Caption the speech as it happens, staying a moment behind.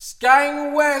Sky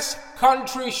West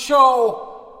Country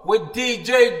Show with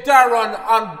DJ Darren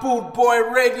on Boot Boy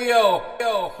Radio.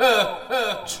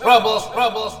 Troubles.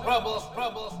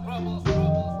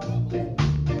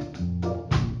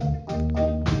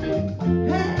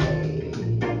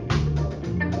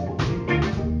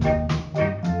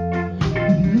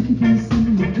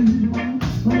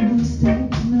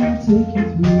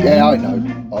 Yeah, I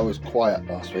know. I was quiet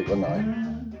last week, wasn't I?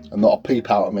 And not a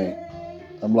peep out of me.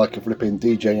 I'm like a flipping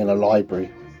DJ in a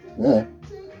library. Yeah.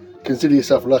 Consider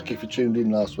yourself lucky if you tuned in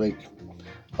last week.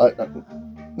 I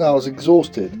was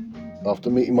exhausted after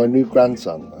meeting my new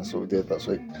grandson. That's what we did last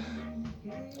week.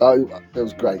 It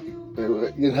was great.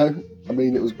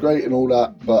 It was great and all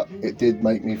that, but it did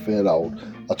make me feel old.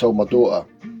 I told my daughter,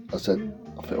 I said,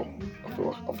 I feel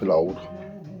old.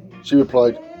 She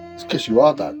replied, "It's because you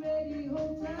are, Dad."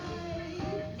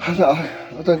 I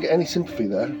don't get any sympathy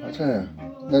there. I don't know.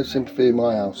 No sympathy in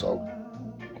my household.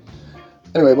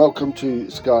 Anyway, welcome to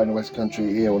Sky in the West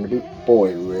Country here on the Boot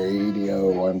Boy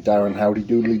Radio. I'm Darren Howdy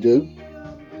Doodly Doo.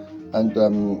 And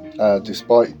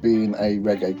despite being a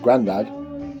reggae granddad,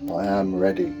 I am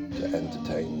ready to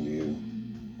entertain you.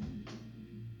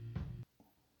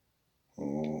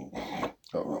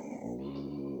 Oh,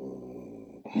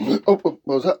 what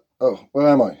was that? Oh, where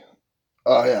am I?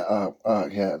 Oh,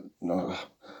 yeah. No.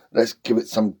 Let's give it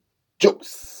some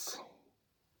juice.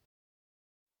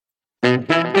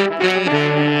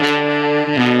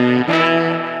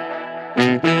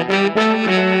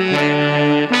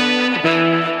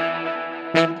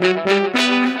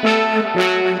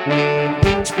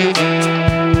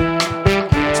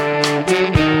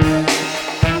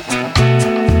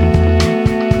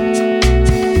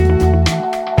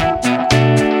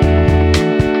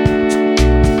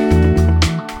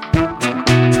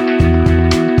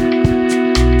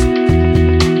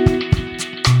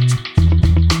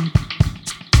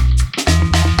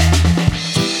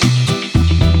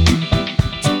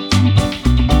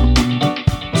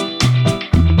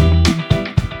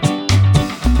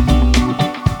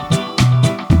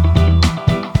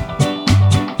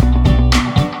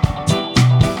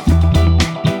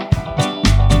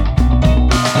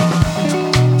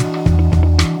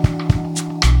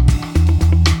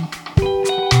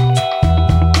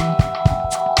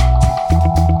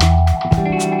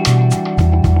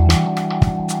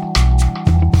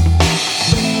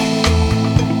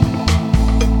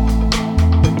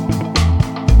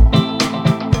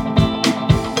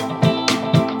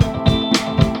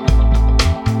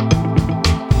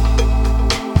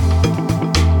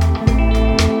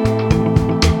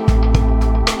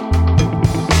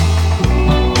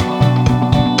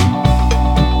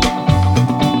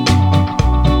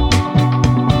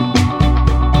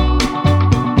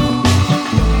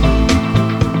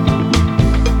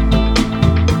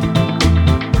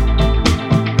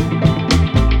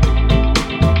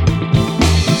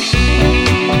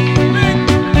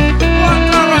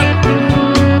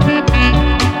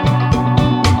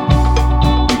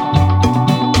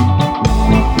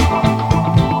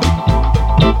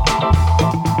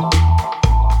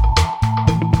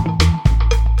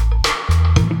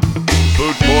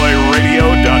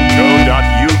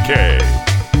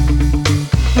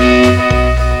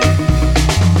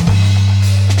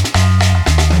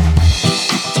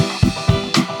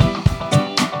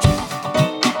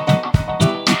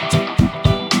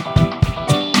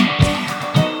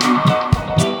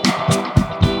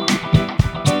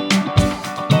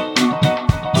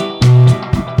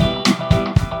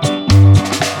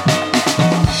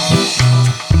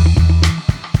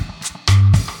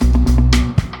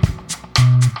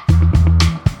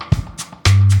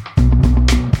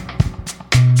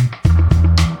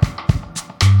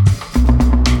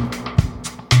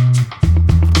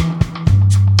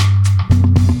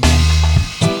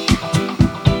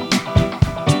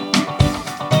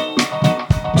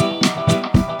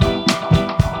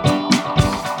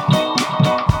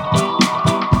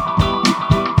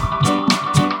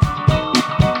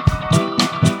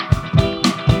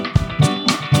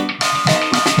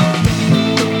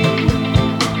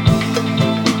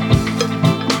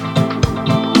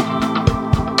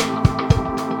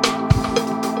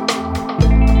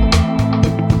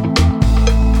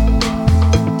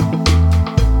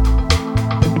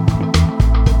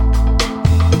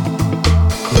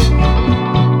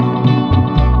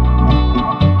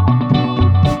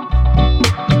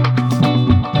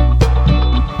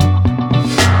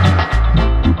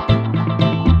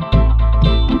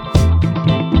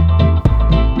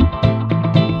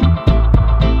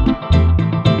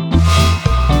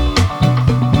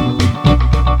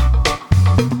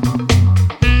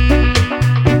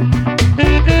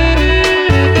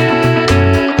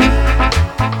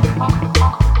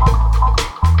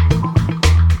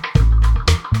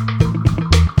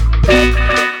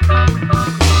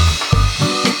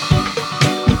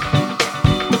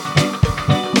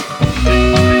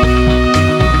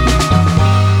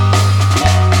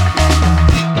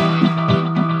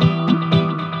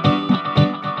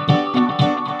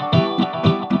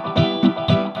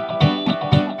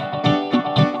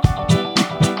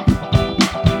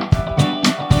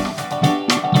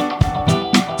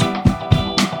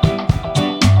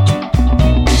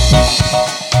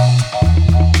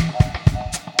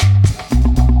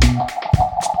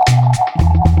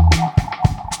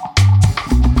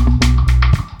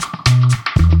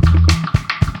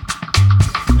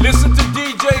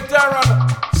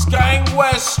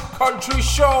 Country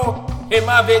Show. Him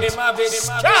have it.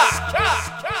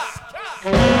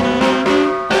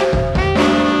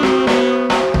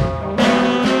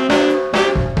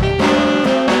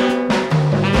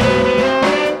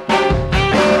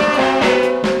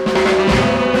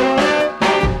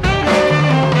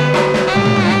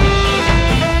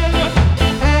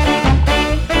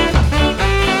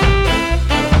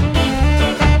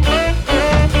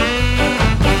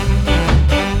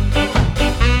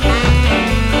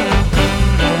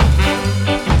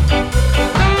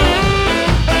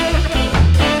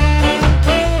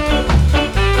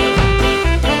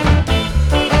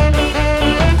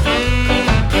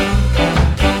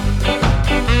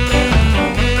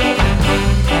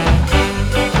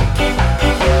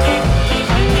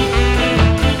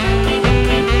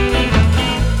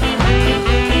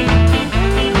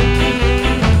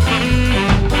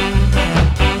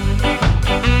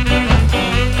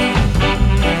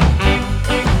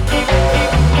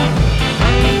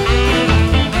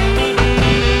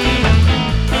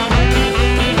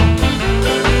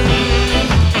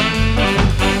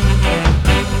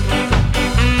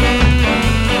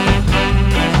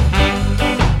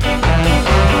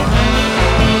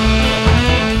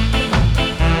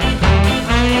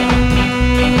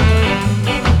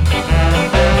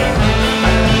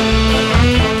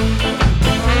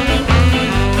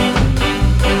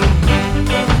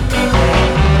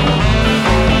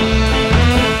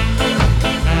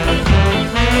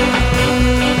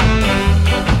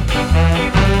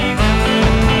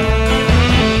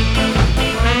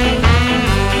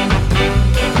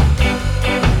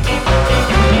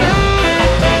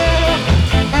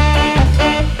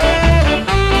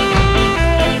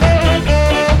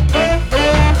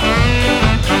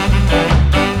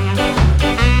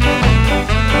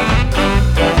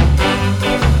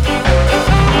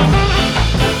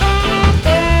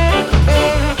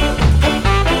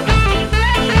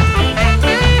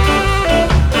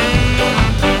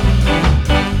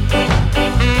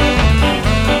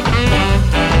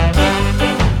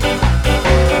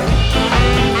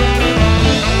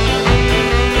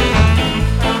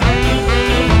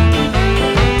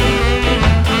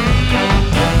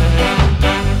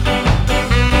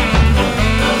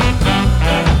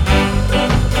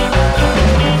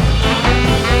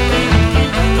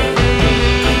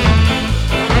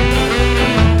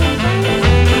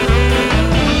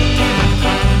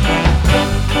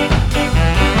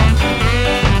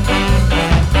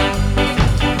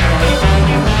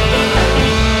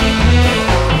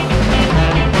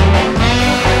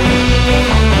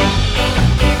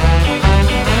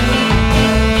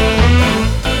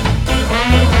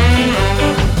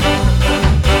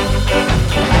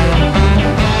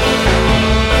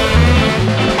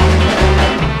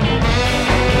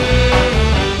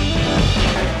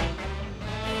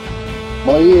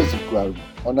 My ears have grown.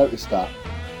 I noticed that.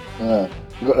 Yeah.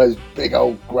 I've got those big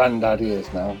old granddad ears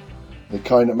now. The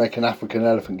kind that make an African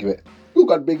elephant give it. You've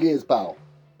got big ears, pal.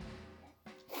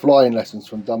 Flying lessons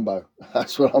from Dumbo.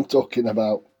 That's what I'm talking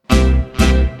about.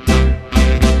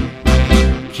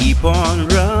 Keep on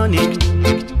running.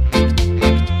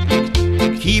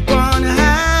 Keep on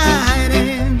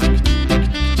hiding.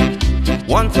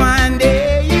 One fine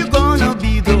day you're gonna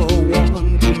be the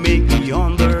one to make me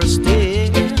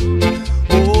understand.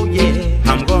 Oh yeah,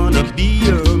 I'm gonna be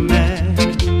your man.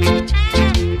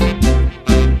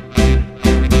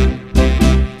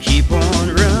 Keep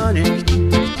on running.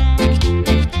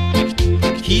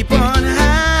 Keep on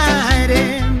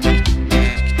hiding.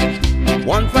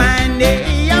 One fine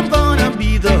day I'm gonna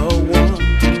be the one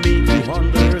to make you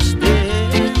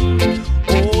understand.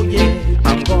 Oh yeah,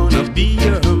 I'm gonna be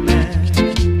your man.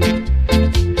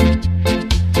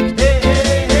 Hey,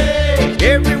 hey, hey.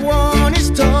 Everyone is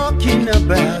talking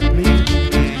about me.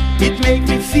 It makes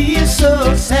me feel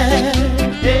so sad.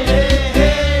 Hey, hey,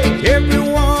 hey.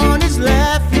 Everyone is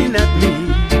laughing at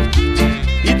me.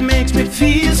 It makes me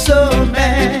feel so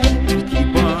bad.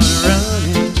 Keep on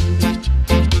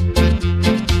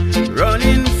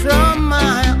running from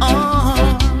my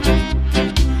arms.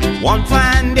 One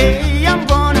fine day I'm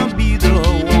gonna be the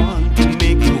one to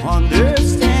make you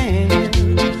understand.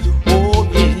 Oh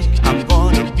yeah, I'm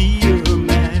gonna be your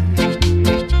man.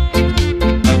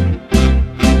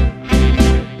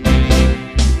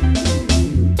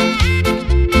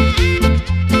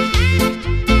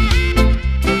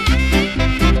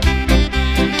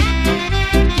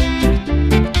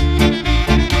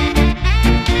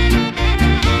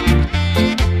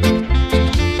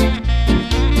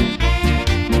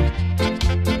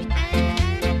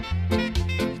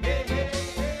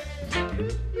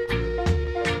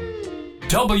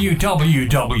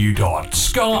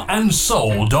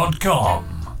 www.scarandsoul.com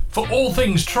for all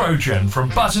things Trojan, from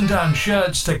button-down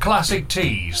shirts to classic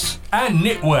tees and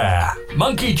knitwear,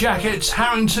 monkey jackets,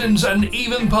 Harringtons and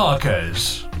even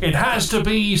Parkers. It has to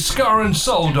be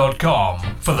scarandsoul.com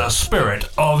for the spirit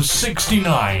of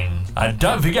 69. And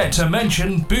don't forget to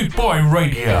mention Boot Boy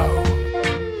Radio.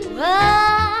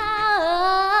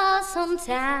 Oh,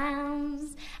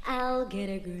 sometimes I'll get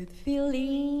a good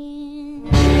feeling.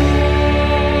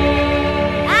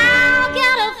 I'll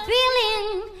get a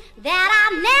feeling that I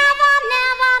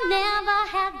never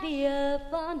had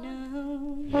before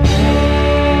known.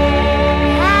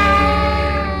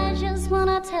 I just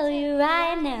wanna tell you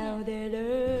right now that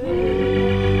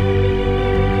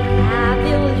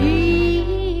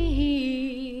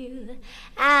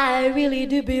I really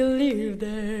do believe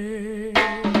that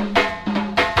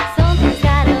something's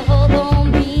got a hold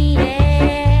on me,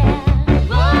 yeah.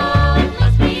 Whoa, it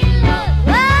must be love.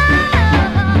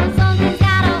 Whoa, something's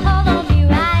got a hold on me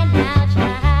right now,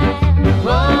 child.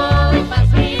 Whoa, it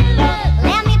must be love.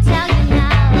 Let me tell you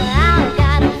now, I've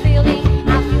got a feeling,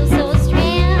 I feel so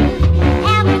strange.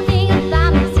 Everything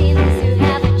about me seems to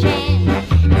have a chance.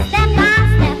 Step by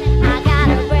step, I got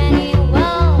a brand new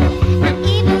world. I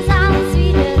even sound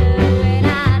sweeter when I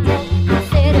talk. I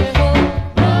said, whoa,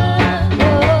 whoa,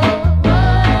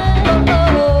 whoa,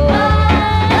 whoa, whoa,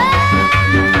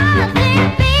 think,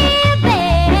 baby,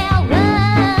 what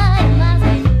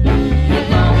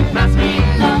must be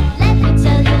love? Let me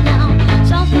tell you now,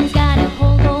 something's got a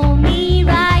hold on me,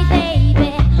 right,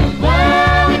 baby?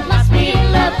 Whoa, it must be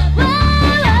love.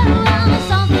 Whoa,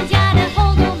 something's got a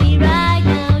hold on me right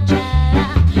now,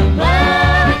 child.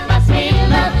 Whoa, it must be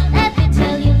love. Let me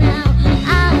tell you now,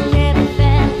 I've never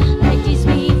felt like this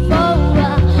before.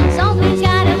 Something's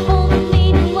got a hold on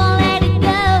me, won't let it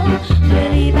go.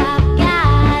 Believe I've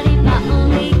got it, if I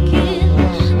only could.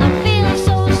 I'm feeling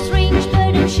so strange,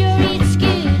 but I'm sure it's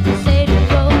good to say to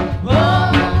go.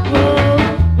 Whoa, whoa,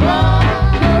 whoa,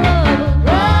 whoa,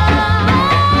 whoa.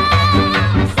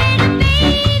 Say to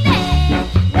baby,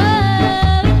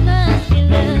 whoa, it must be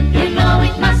love. You know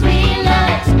it must be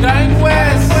love. Gang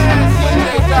West. I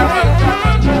said, whoa,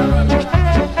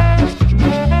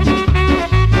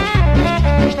 whoa,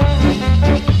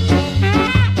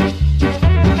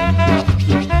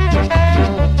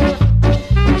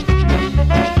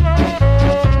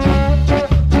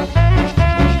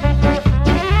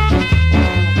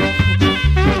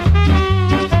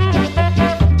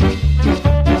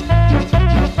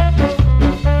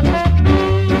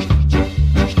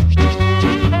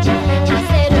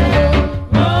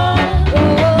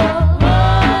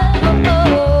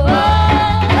 whoa,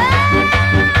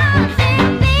 whoa, say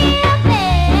baby,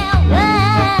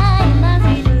 whoa, it must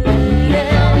be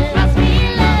love. It must be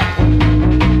love.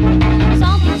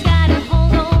 Something's got a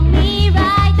hold on me,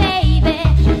 right, baby?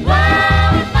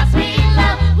 Whoa, it must be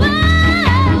love.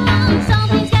 Whoa,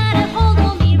 something's got a hold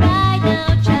on me right now,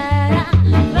 child.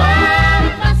 Whoa,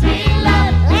 it must be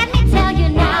love. Let me tell you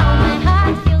now, my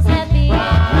heart feels happy,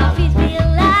 my feet feel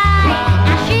light. I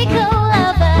shake all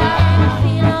over and I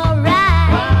feel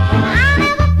alright. I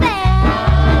never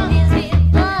felt this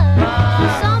before.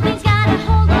 Something's got a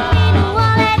hold on me, no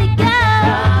one let it go.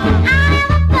 I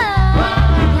never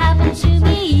thought it happened to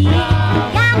me.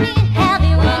 Got me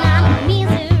heavy when I'm in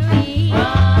misery. I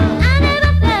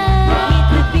never thought it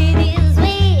could be this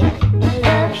way. My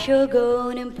love sure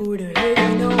gone and put her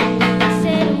head on me. I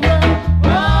said, whoa,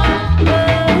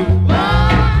 whoa,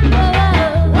 whoa,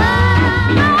 whoa, whoa, whoa.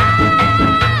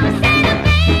 Say to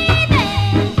baby,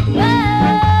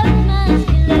 whoa, it must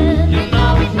be love. You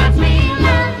know it must be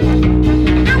love.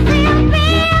 I say,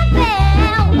 baby,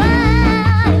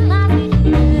 whoa, it must be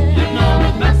love. You know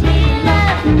it must be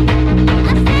love. I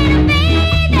say to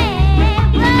baby,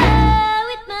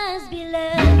 whoa, it must be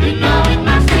love. You know it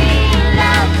must be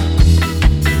love.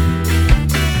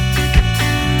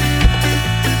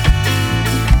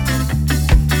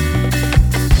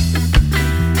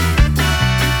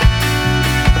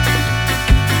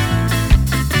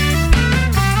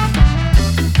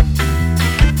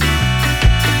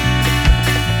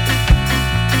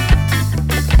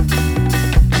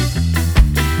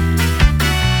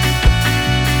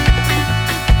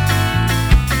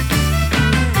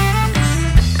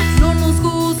 No nos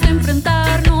gusta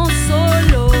enfrentarnos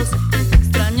solos,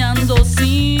 extrañando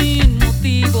sin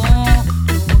motivo.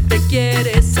 No te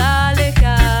quieres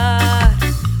alejar,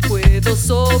 puedo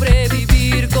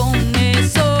sobrevivir con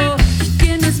eso.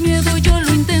 Tienes miedo, yo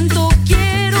lo intento,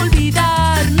 quiero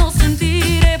olvidar, no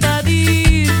sentir,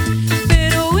 evadir,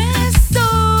 pero esto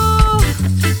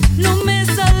no me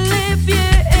sale bien.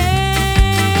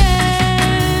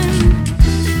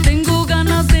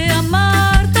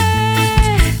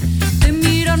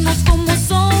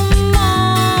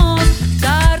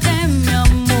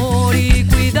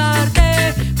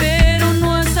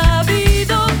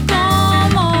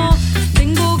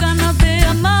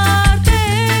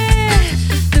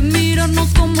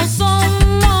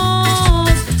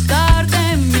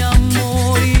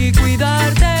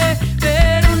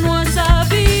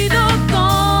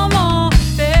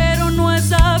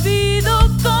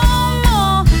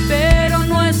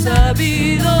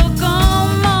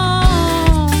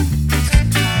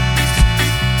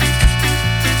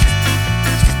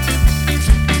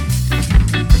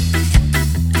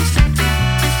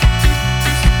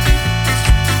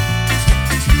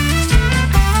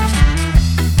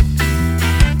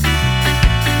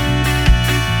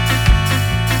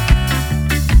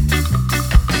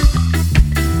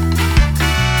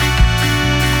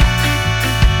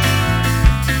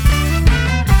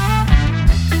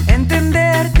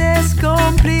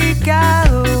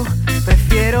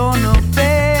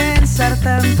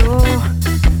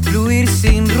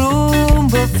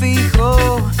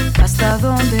 hasta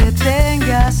donde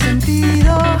tenga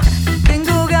sentido.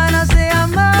 Tengo ganas de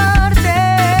amarte,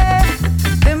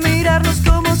 de mirarnos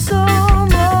como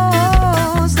somos,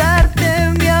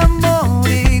 darte mi amor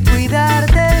y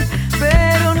cuidarte,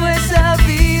 pero no he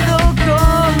sabido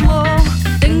cómo.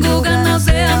 Tengo ganas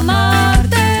de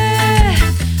amarte,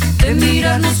 de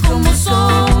mirarnos como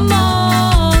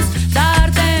somos,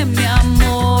 darte mi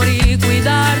amor y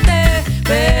cuidarte,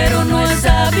 pero no he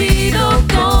sabido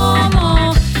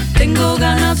cómo. Tengo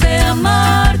ganas de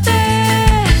amarte,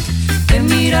 de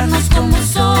mirarnos como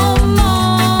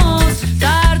somos,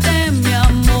 darte mi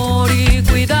amor y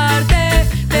cuidarte,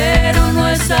 pero no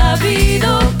he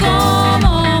sabido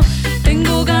cómo.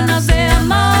 Tengo ganas de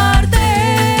amarte,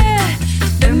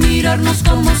 de mirarnos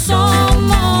como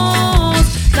somos,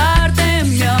 darte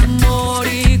mi amor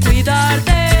y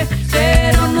cuidarte,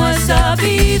 pero no he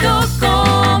sabido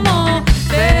cómo,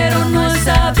 pero no he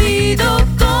sabido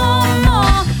cómo,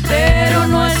 pero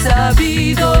no he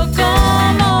sabido cómo.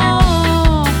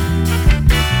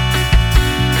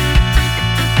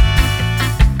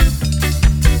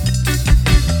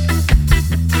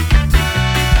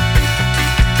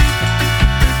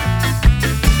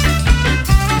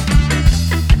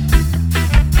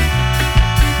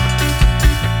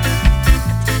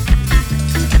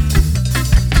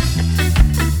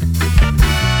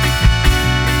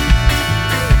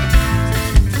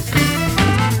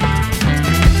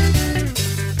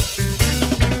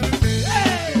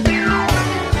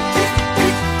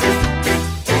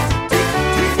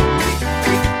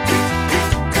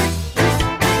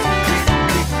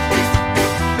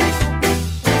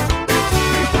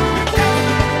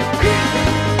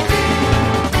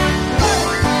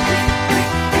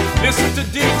 Listen to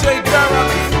DJ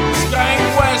Derek, Skank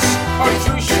West,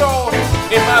 Country Show.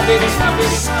 In my baby,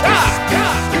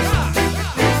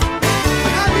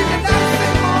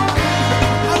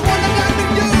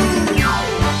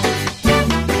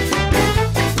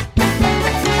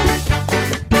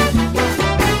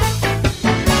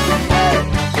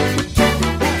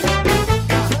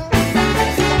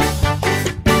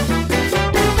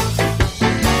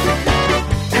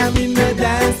 I'm in the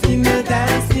dance, in the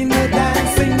dance, in the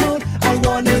dancing mood. I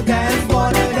wanna dance.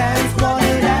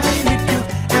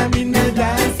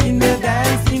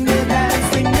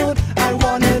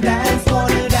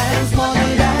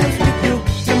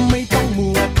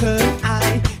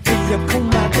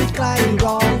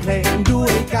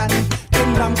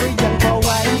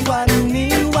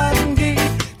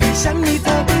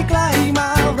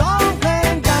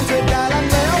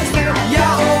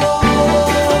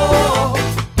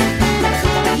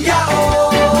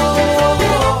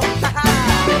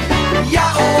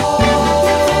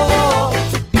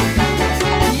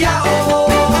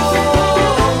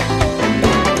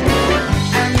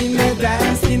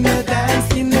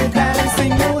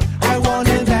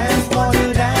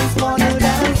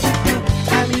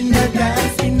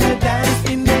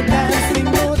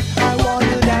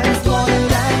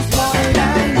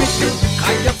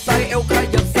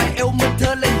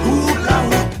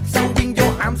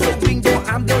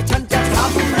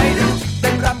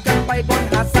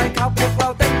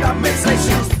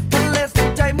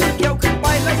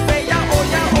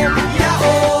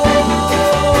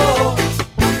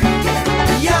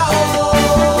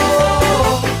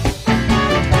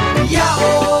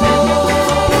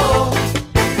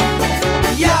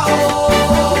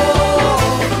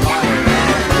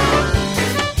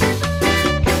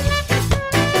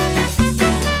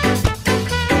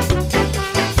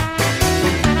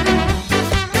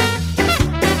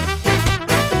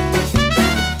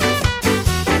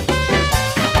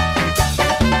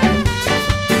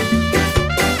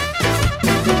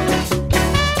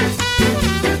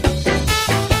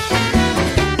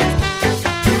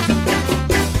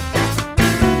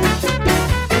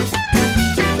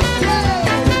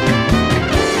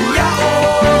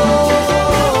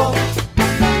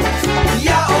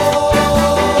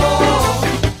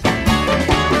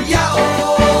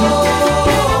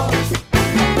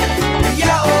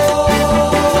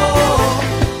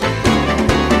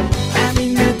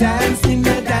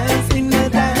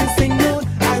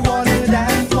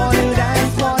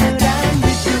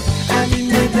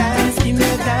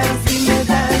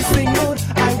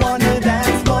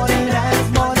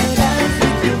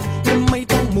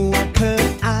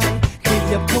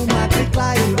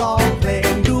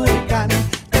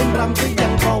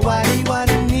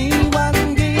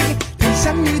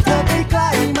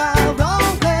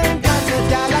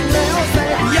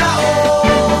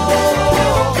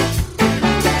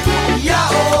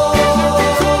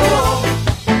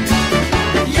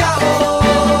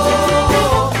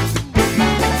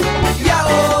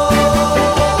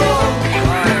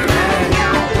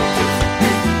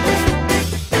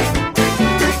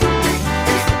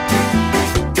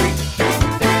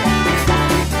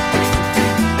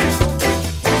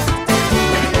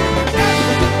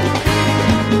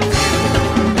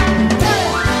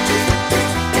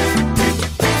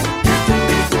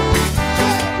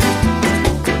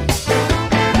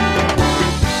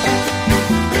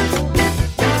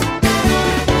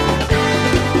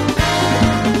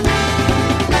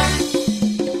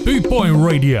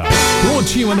 Radio. Brought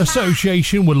to you in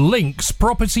association with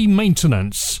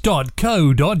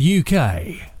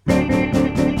linkspropertymaintenance.co.uk.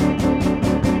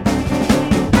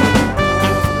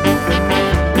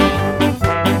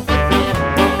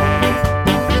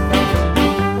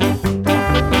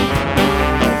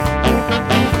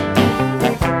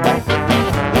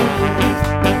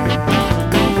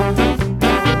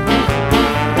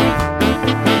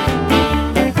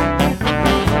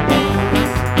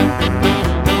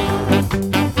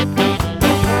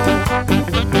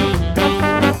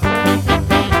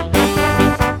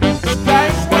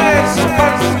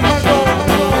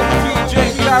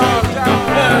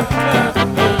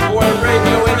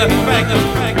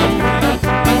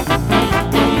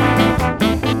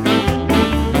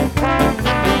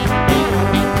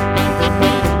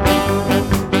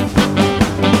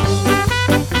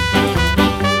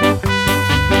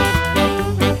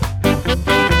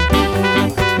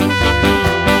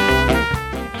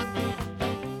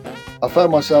 I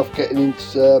found myself getting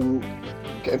into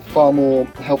getting far more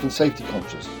health and safety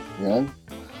conscious. You know,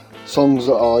 songs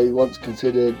that I once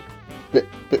considered a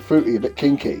bit fruity, a bit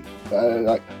kinky,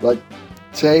 like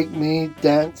 "Take Me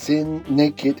Dancing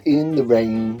Naked in the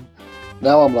Rain."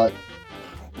 Now I'm like,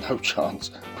 no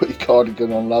chance. Put your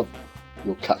cardigan on, love.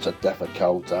 You'll catch a death of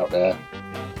colds out there.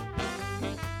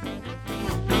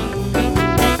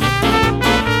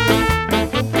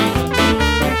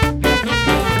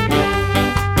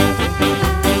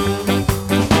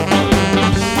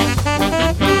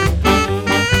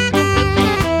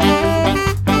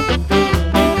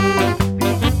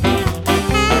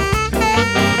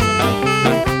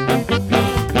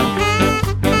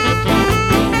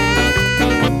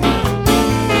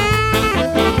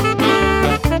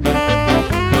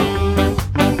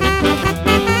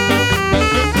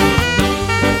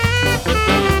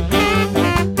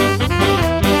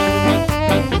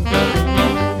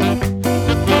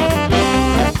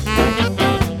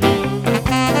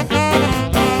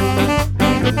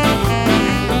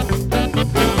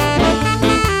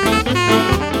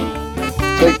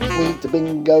 Take me to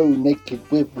bingo naked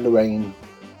with Lorraine.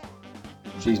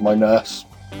 She's my nurse.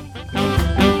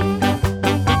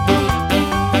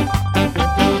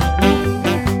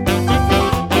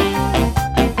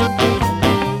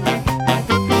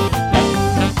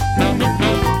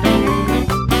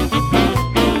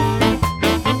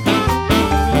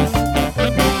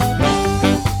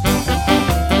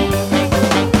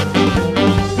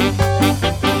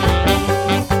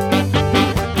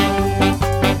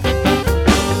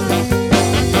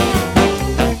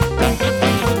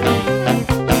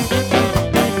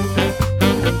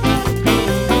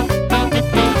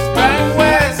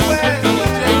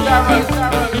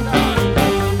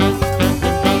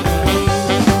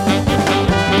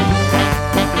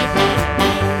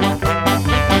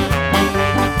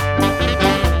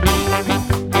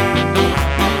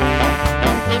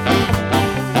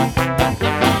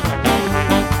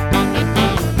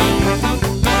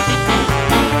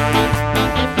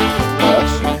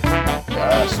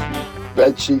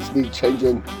 Bed sheets need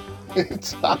changing.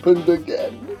 It's happened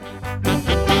again.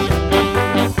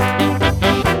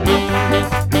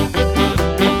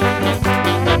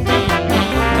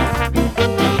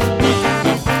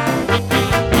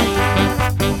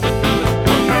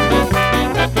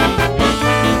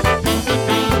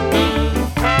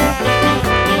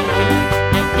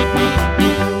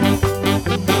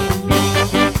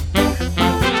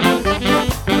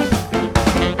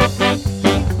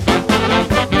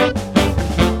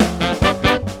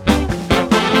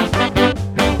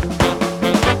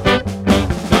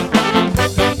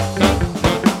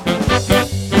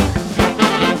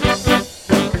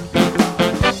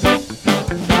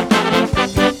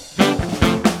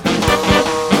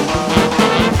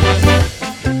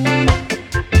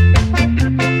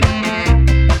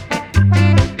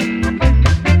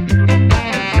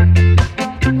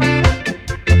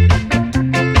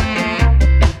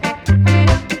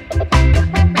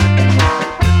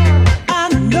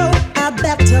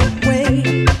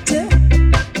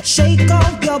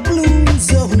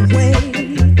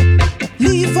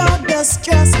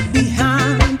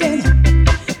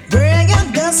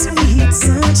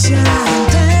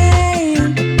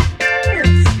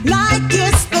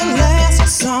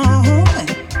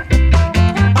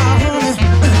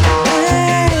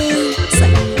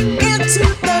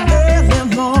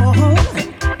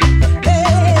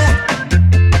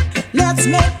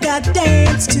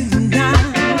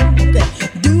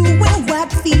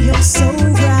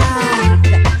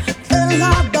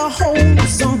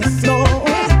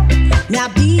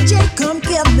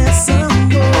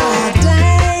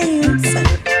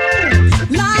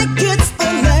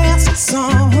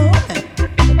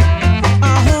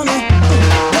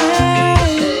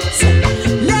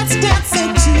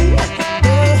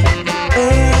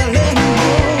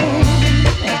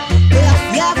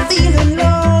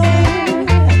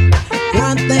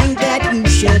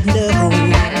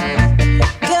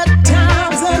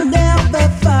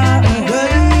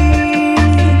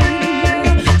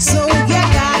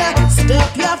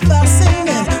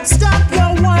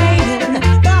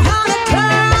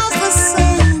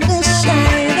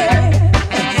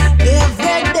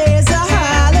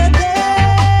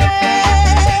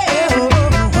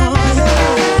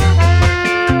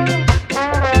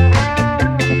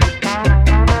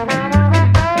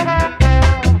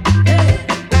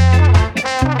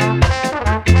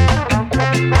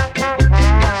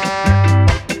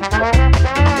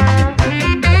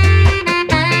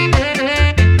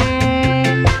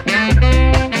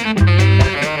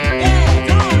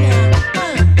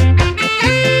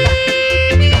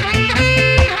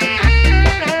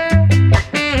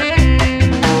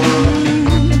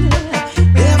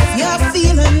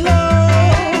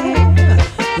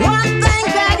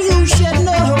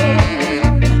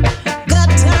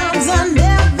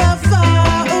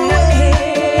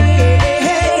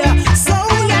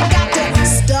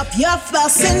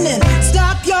 dancing and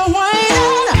stop your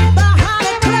whining. Behind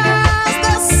the clouds,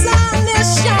 the sun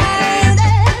is shining.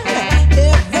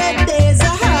 Every day's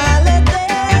a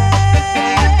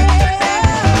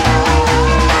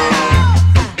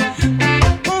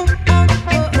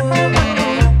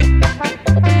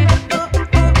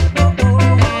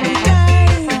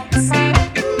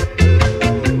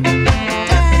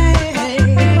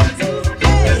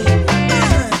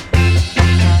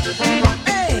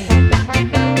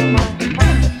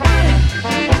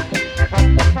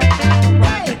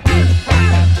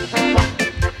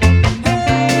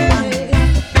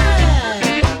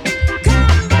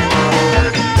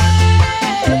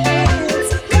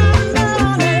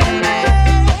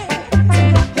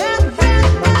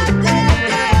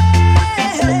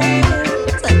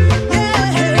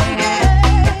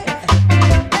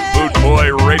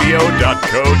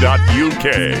bootboyradio.co.uk.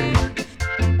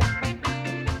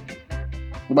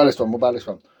 What about this one? What about this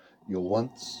one? You're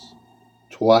once,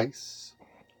 twice,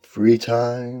 3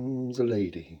 times a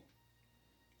lady.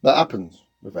 That happens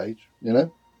with age, you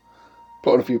know?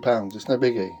 Put on a few pounds, it's no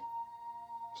biggie.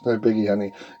 It's no biggie,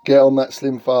 honey. Get on that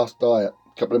slim fast diet.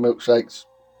 Couple of milkshakes,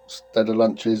 instead of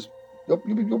lunches. You'll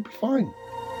be fine.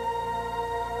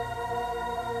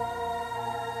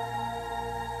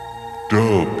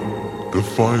 Dub, the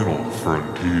final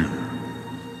frontier.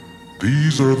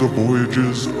 These are the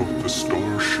voyages of the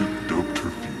starship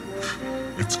Dubterfuge.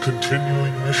 Its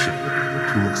continuing mission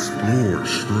to explore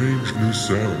strange new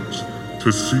sounds,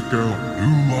 to seek out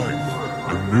new life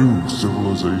and new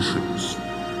civilizations,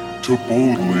 to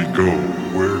boldly go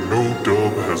where no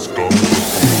dub has gone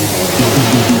before.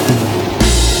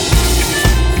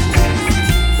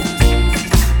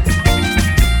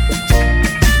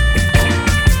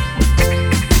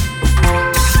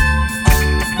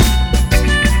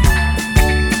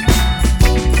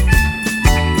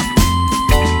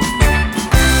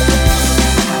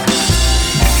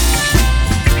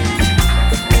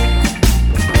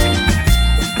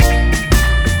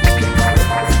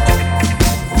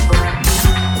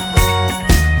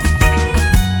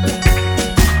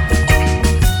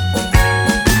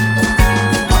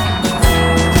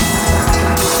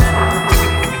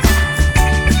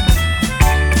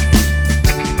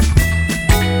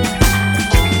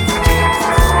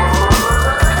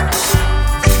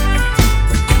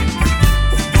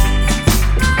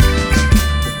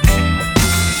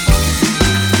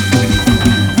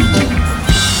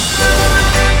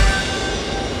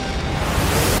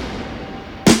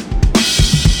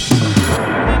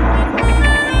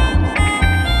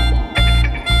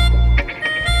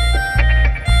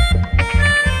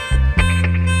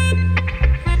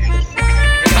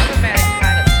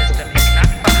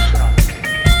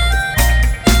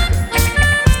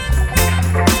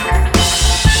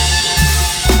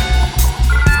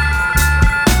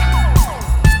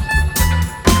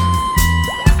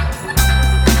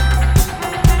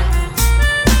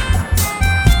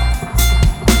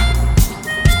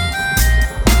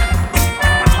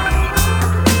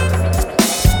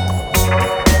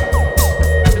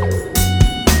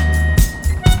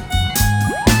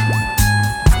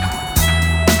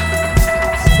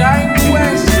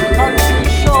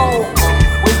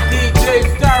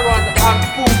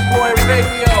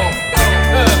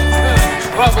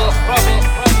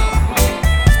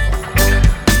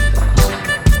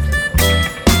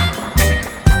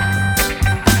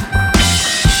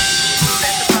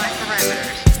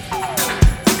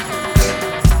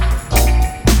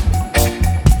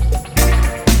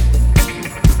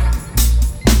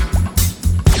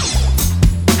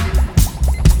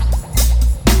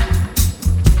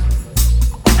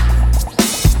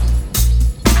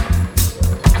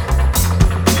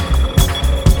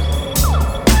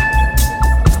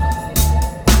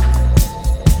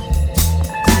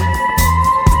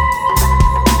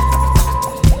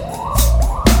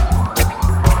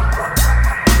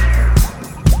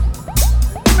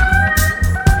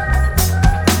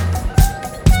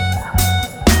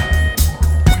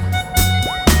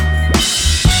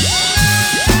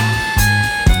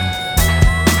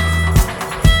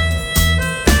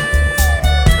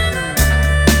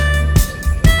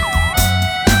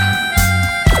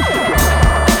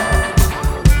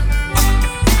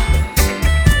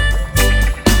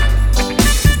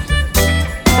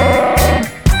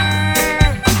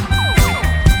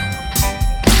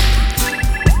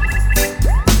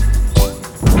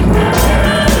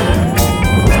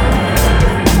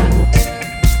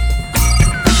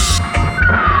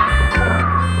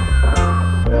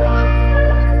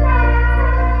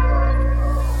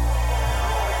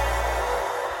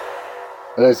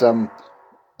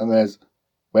 And there's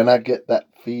when I get that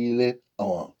feeling, I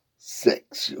want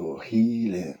Sexual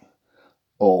healing.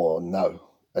 Or no,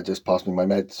 I just passed me my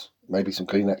meds. Maybe some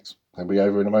Kleenex. I'll be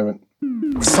over in a moment.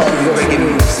 Sound of reggae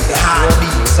music, the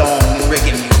heartbeat sound of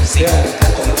reggae music.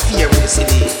 Come fear with the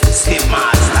city, slave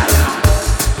master, you know.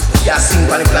 You sing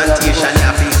on the plantation, you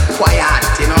have to be quiet,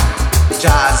 you know.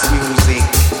 Jazz music,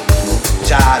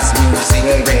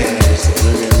 reggae music.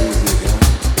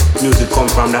 Music come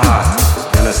from the heart,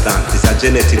 you understand? It's a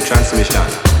genetic transmission,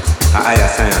 a higher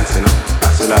science, you know.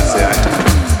 That's what I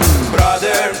say.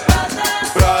 Brother.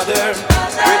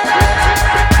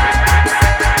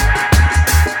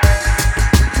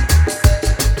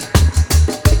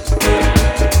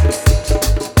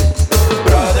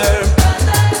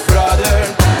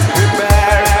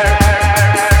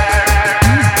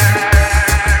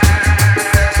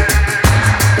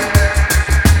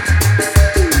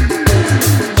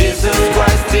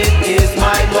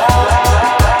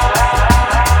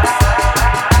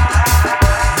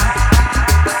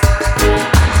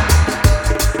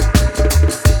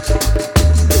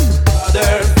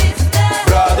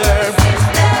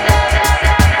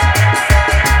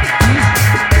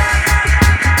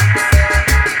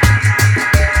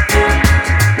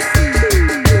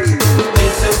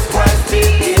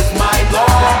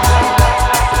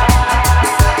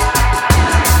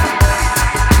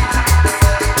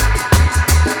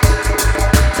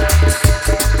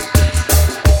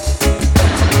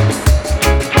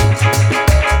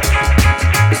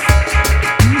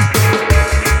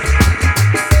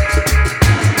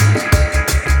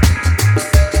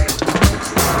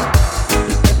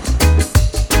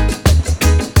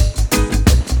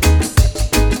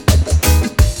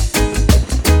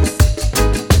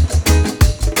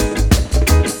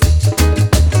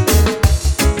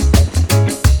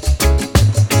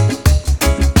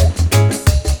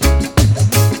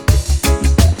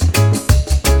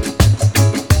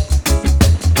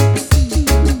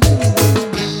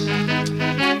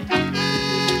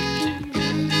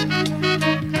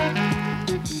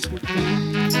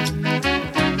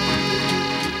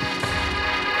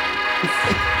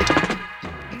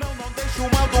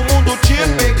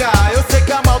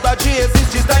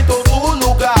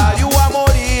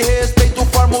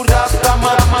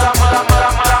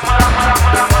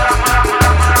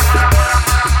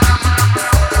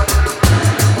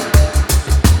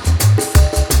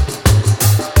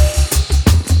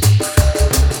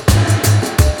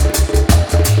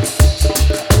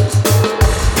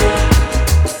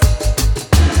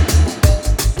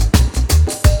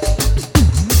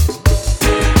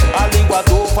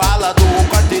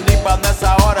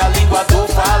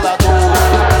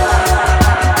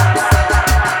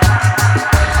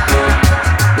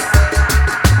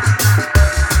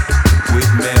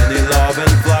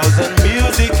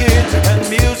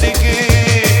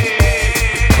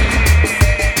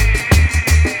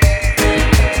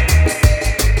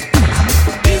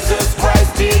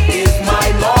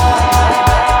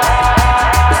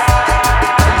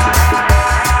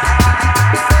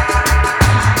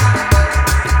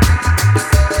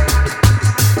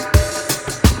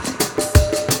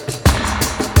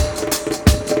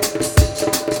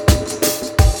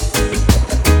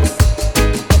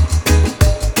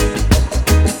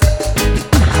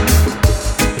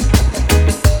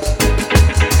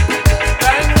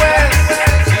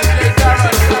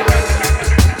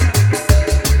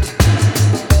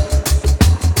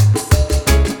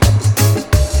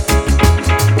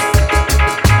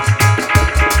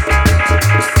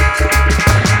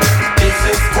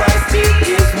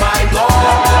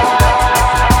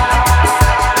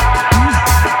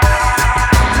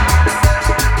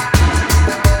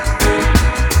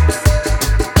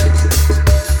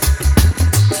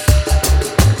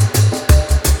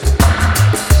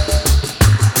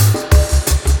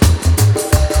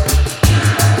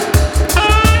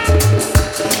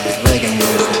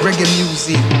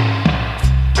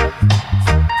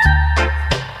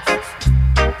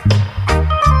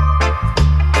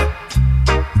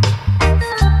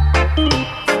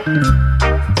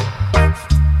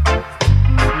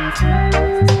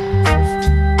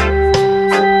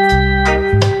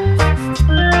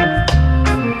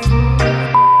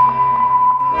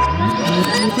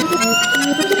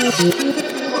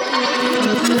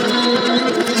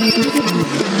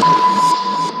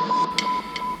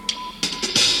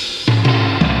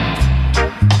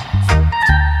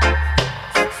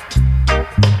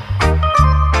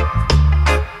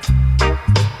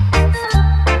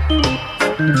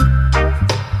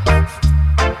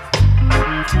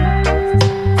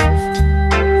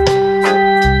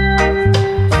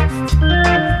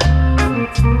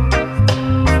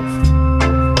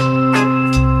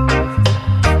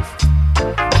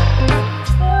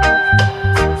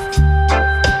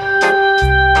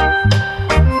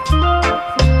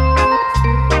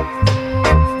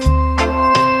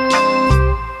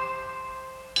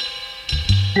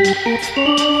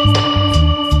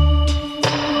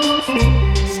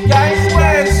 Skank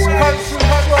West, country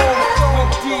road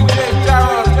with DJ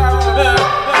Darren.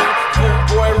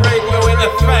 Boy radio in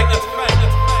effect.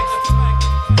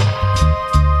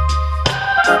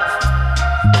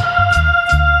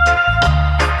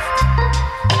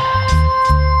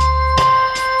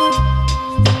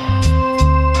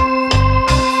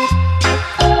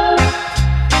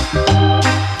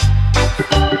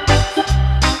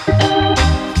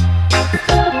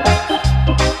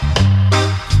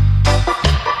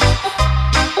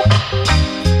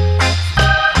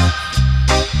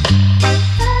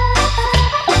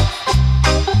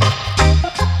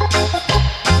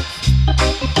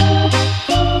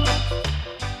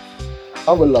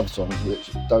 Other love songs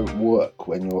which don't work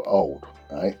when you're old,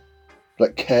 right?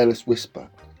 Like Careless Whisper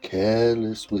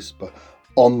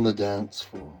on the dance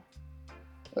floor.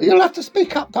 You'll have to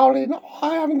speak up, darling.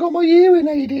 I haven't got my hearing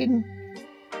aid in.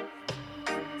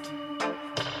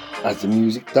 As the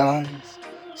music dies,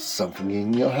 something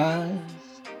in your eyes.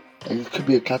 It could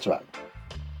be a cataract.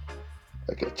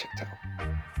 Okay, checked out.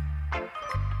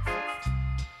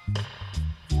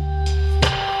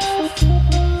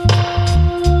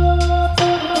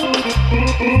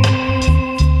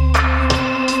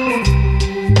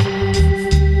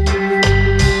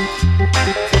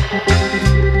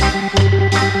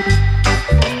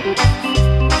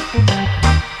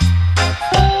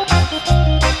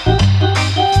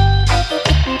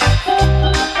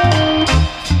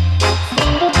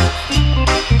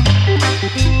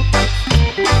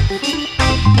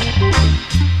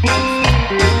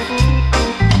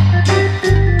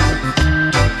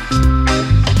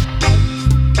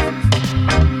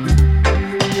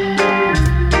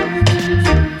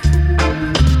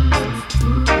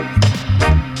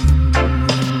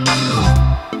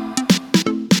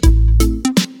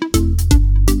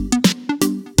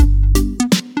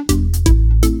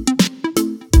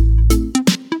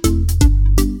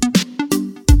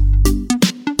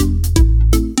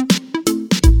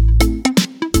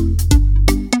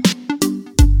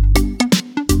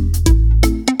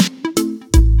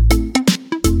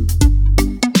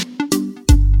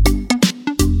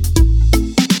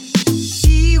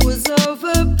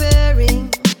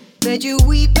 Made you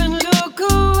weep and look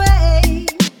away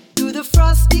through the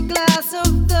frosty glass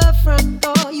of the front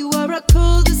door. You were a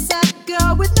cul-de-sac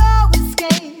girl with no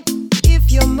escape. If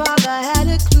your mother had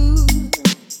a clue,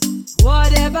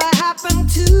 whatever happened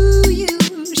to you,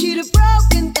 she'd have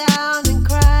broken down and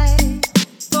cried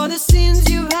for the sins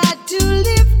you had to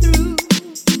live through.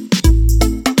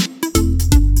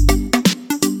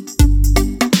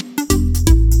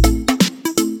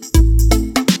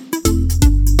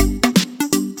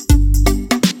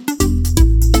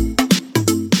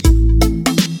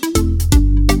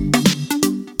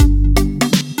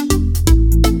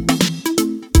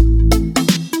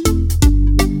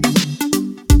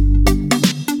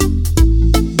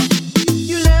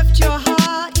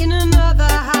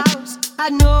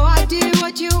 Had no idea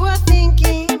what you were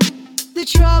thinking. The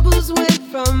troubles went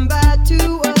from bad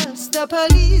to worse. The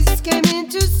police came in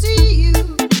to see you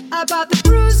about the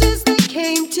bruises that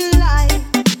came to light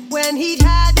when he'd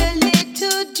had a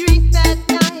little drink that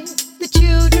night. The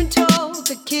children told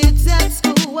the kids at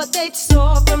school what they'd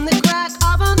saw from the crack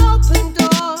of an open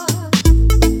door.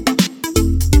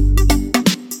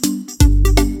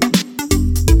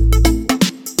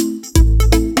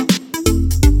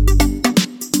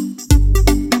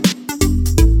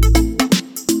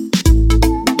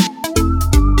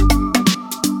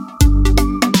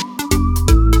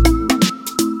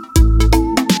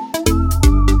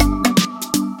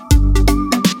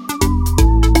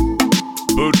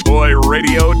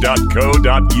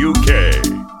 bootboyradio.co.uk.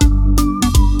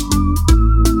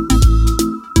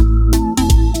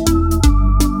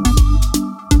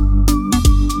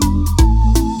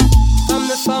 From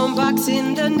the phone box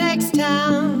in the next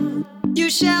town, you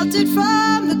sheltered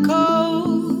from the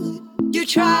cold. You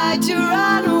tried to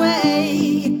run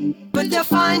away, but they'll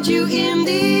find you in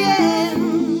the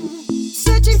end.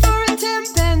 Searching for a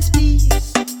 10-pence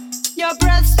piece, your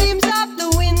breath steams out the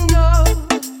window.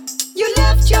 You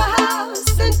left your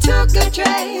house and took a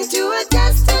train to a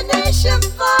destination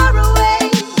far away.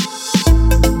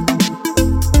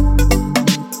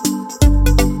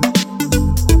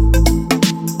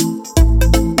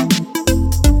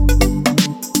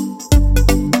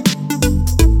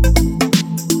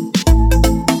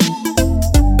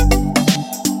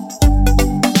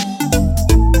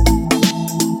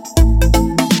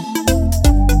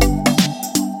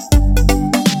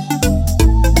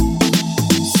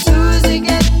 Susie,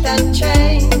 get that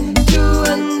train to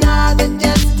another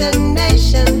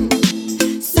destination.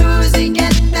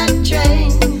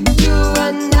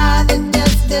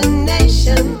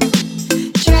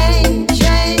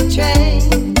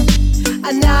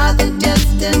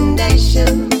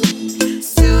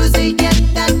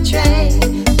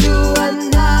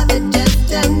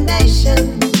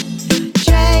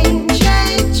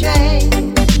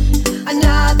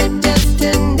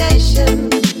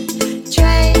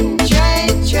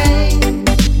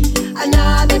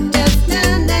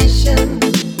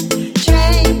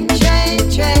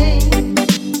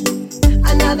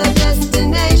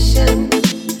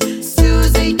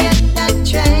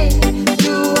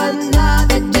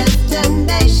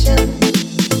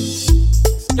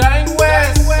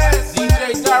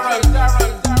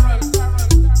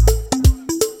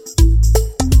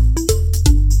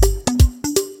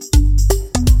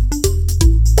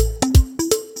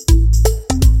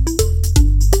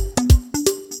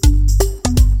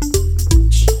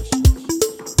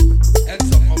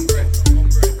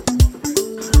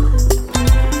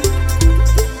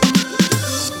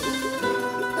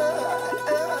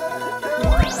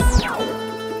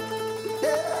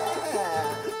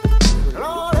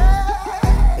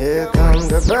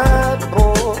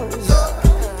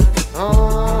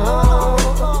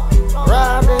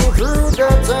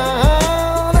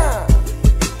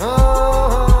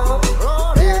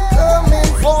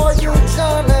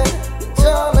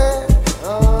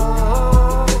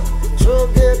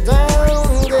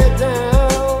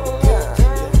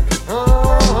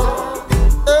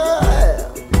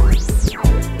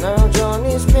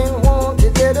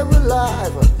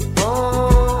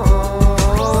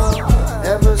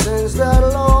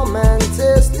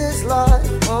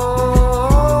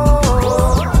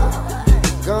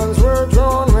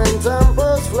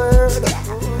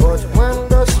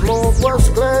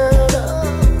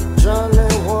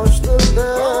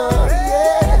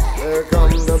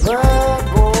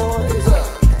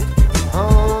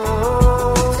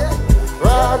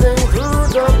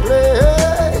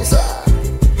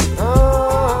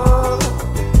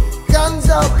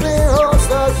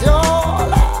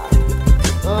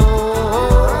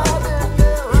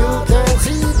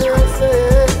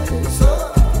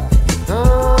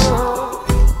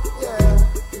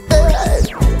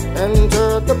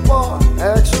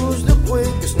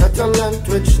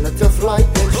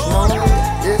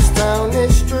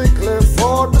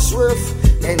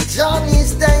 And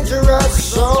Johnny's dangerous,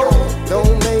 so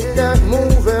don't make that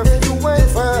move if you ain't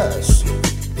fast.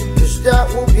 Cause that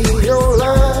will be your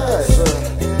last.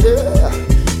 Yeah,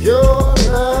 your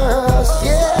last.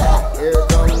 Yeah, here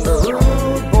come the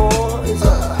rude boys.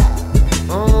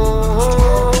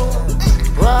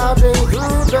 Riding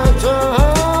through the town.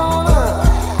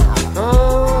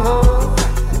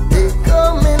 They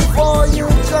coming for you,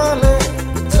 Johnny,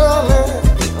 Johnny.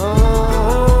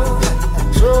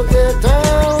 So get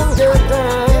down, get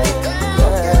down.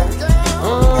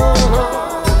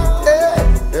 Yeah.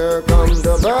 Here comes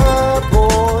the bad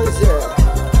boys, yeah.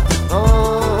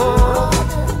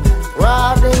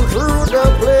 Riding through the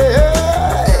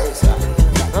place.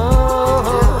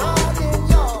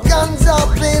 Guns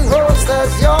up in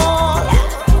holsters, y'all.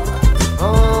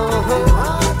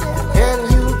 And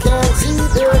you can't see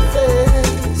their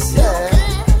face, yeah.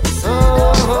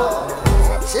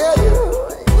 Tell you,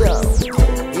 yo,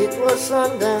 it was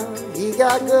sundown. He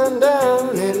got gunned down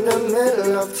in the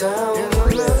middle of town.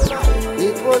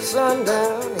 It was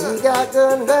sundown. He got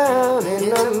gunned down in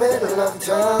the middle of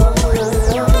town.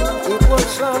 It was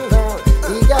sundown.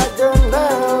 He got gunned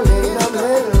down in the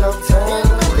middle of town.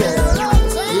 Yeah.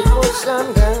 It was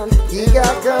sundown. He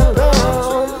got gunned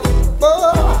down. Oh,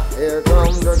 here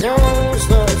come the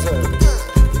gangsters.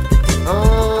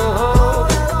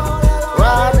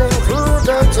 Riding through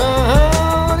the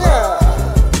town. Yeah.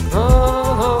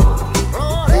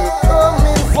 They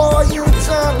coming for you,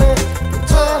 Johnny,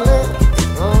 Johnny.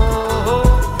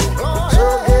 So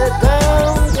get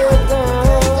down, get down.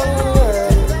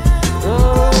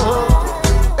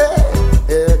 Hey,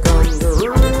 here come the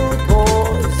rude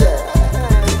boys. Yeah.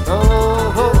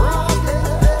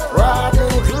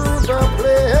 Riding through the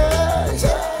place.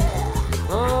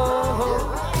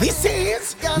 This is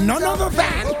none other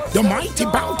than the mighty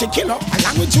bounty killer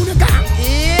along with Junior Gang.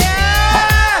 Yeah!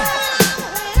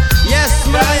 Yes,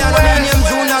 my name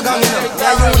Junior Gang, you know. The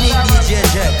unique DJ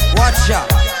Jet. Watch out.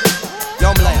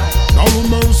 Young lion. No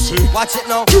mercy. Watch it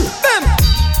now. Bam!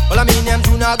 Well, I mean them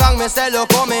Junior Gang, me say look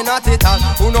coming at it all.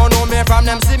 Who don't know me from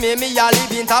them see me a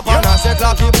live in top and I say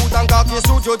clacky boot and cocky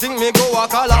suit, you think me go a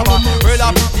calabar. Well,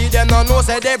 I pity them no know,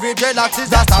 said every dreadlocks is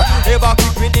a star. Never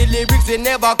quick with the lyrics, we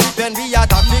never quit when we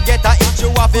attack. We get a hit,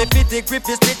 you have a fitty grip,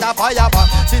 we split a fire back.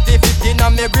 City 15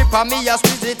 and me grip and me a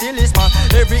squeeze it till it's man.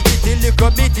 Every hit, it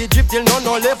little bit, it drip till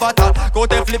no left at all. Go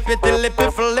to flip it till it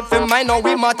flip in mine, now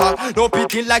we matter. No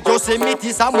pity like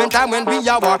Yosemite, some time when we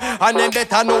are war. And them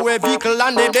better know a vehicle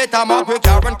and they better mark we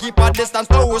car and keep a distance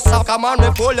close up. Come on,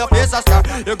 we full your face a scar.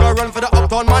 You go run for the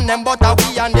uptown man, them but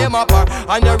we and them apart.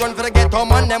 And you run for the ghetto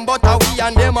man, them but we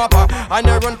and them apart. And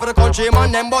you run for the country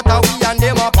man, them but we and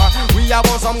them apart. We have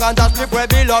on some ganja strip where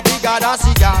we love bigger than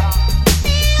cigar.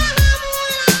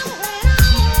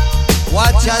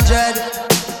 Watch your dread.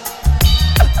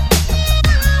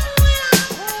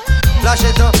 Flash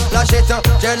it up,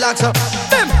 dreadlocks up.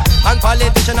 And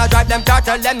politicians a drive them car,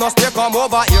 tell them no stay come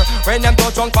over here. When them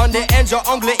touch drunk on the ends, your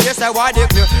ugly ears say why they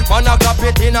clear. Man a clap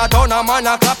it in a town, a man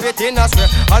a clap it in a square.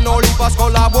 And no leap a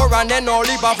skull a bore and then no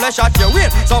leap a flesh at your wheel.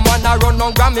 Some man a run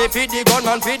on Grammy feed the gun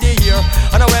man feed the ear.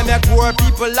 And when make poor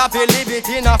people laugh, they live it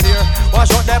in a fear.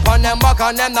 Wash out them on them back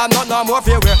and them not no more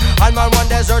fear. And man one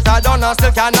desert a done and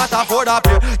still cannot afford a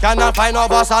pair. Cannot find no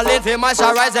bus a late for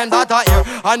moisturize them that a ear.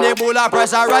 And the bull a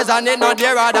pressurize and it not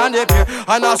dearer than the peer.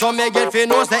 And also me get fi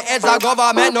knows the heads a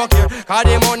government no care. Cause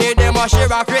the money them a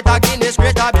share a crate a Guinness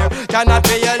crate a beer. Cannot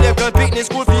pay a little picnic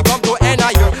school fee come to end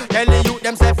a year. Tell the youth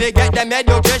them say fi get them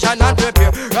education and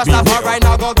prepare. Rastafari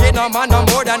now go get no man no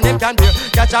more than them can bear.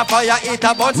 Catch a fire, eat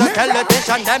a bunch, so tell the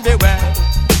nation them beware.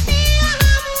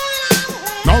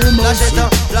 Flash it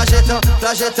up, flash it up,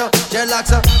 flash it up,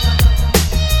 dreadlocks up.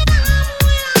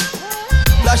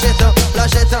 Flash it up,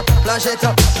 flash it up, flash it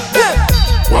up.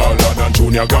 Waller than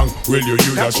Junior Gang, will you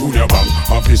that Junior Bang?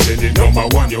 Office sending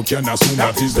 #1, you can assume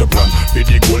that is the plan. Be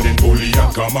the golden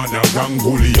bullion, come on a gang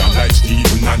bullion. Like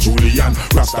Stephen and Julian,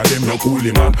 Rasta them no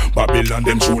coolie man. Babylon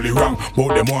them truly wrong,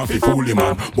 but them want fi foolie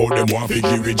man. But them want fi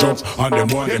give it jobs, and them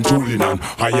want them truly nan.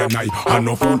 I and I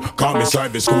no fool, call me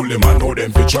side the schoolie man. Know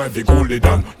them fi try fi cool it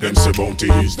down. Them say bounty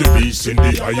is the beast in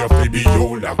the eye of the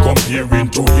beholder.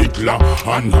 Comparing to Hitler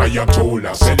and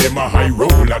Ayatollah. Say them a high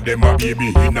roller, them a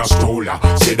baby in a stroller.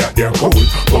 Say that they're cold,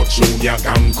 but Junior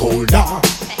Gang colder.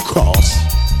 Cause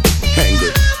angry.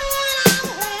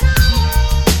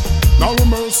 No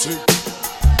mercy.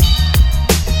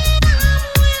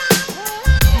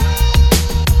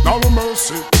 No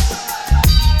mercy.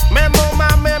 Me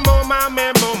mama.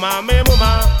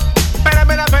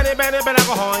 Better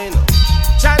go home.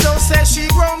 Shadow says she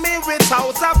grow me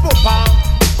without a papa.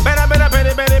 Better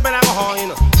go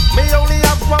home. Me only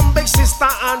have one big sister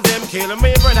and them kill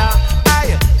me brother.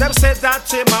 Aye, them said that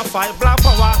him a fight black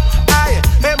power. Aye,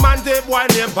 him and the boy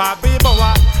named Bobby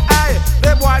Bower. Aye,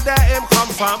 the boy that him come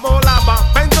from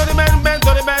Olaba. Bend to the men, bend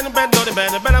to the men, bend to the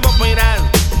men, bend them up with hand.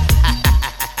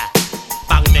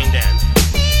 Bang ding then.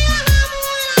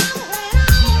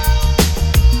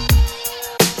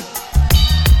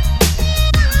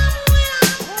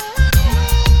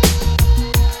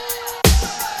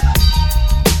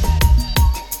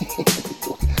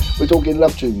 We're talking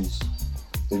love tunes.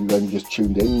 If you've only just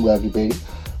tuned in, where have you been?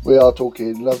 We are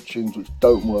talking love tunes which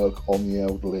don't work on the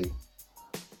elderly.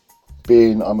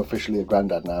 Being I'm officially a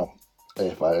granddad now,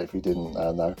 if you didn't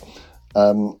know.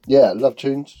 Yeah, love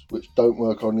tunes which don't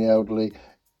work on the elderly.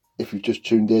 If you've just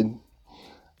tuned in,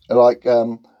 like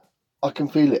I can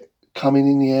feel it coming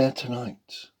in the air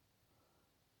tonight,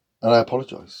 and I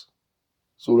apologise.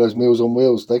 It's all those Meals on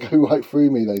Wheels. They go right through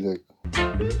me. They do.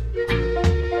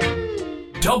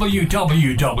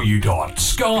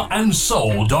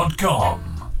 www.scarandsoul.com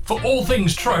for all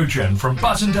things Trojan, from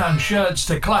button-down shirts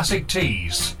to classic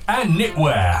tees and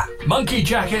knitwear, monkey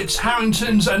jackets,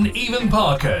 Harringtons and even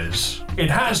Parkers. It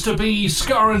has to be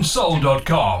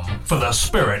scarandsoul.com for the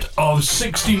spirit of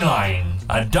 69.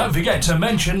 And don't forget to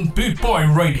mention Boot Boy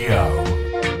Radio.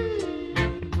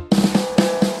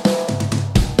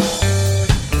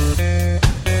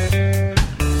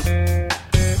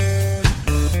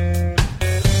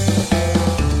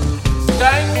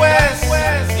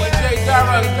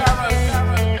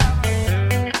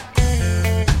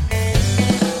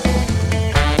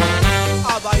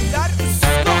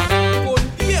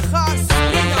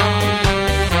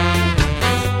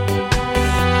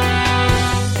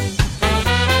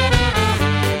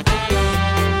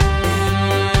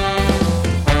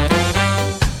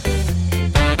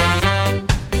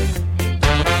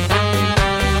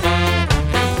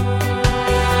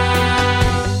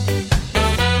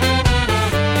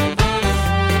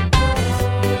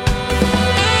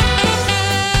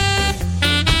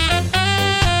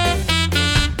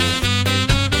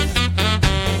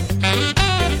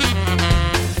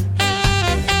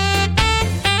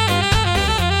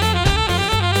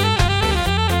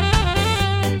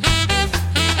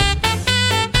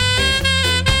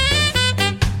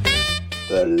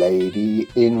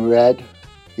 In red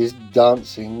is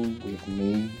dancing with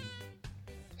me.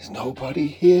 There's nobody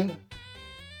here.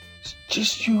 It's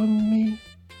just you and me.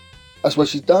 That's why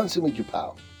she's dancing with you,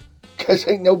 pal. Cause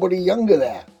ain't nobody younger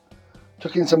there.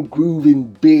 Took in some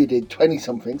grooving, bearded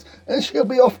 20-somethings, and she'll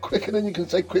be off quicker than you can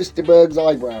say Christy Berg's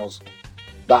eyebrows.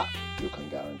 That you can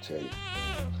guarantee.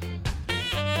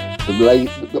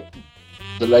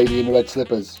 The lady in the red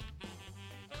slippers.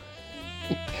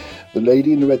 The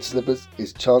lady in the red slippers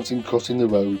is chancing crossing the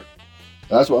road.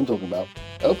 That's what I'm talking about.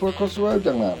 Help her across the road,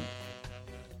 young man.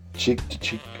 Cheek to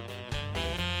cheek.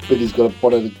 Biddy's got a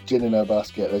bottle of gin in her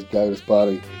basket. Let's go, let's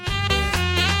party.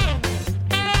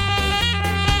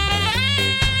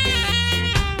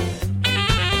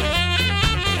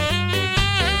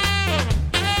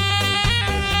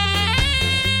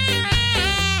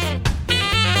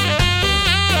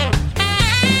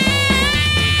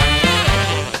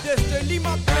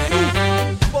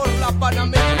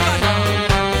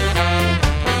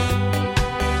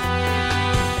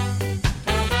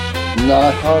 And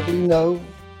I hardly know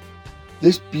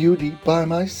this beauty by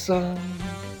my side.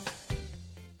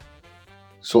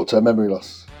 Short-term memory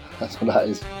loss. That's what that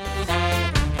is.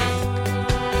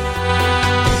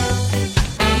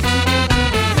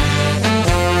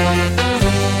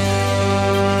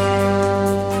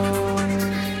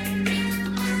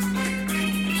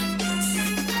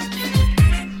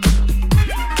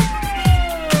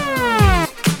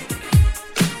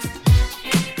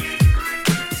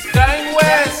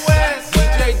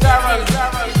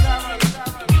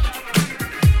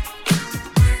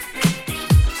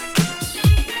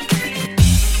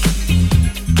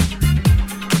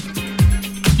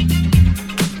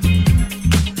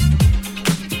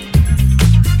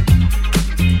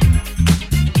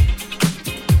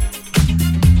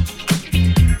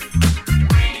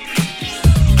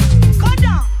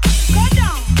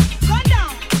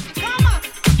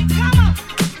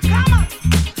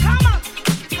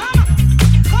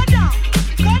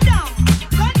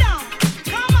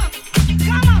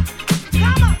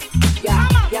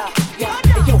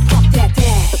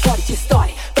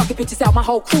 My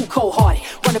whole crew cold-hearted.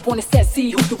 Run up on the set,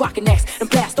 see who can rock it next, and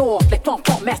blast off like Funk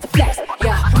Master Flex.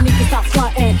 Yeah, we need to stop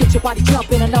frontin', get your body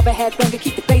jumping. Another headbanger,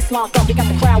 keep the bass line thumping.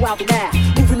 Got the crowd out now,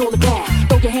 moving all the back.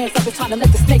 Throw your hands up and trying to let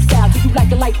the snakes out. Do you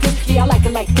like it like this? Yeah, I like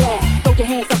it like that. Throw your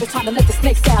hands up and trying to let the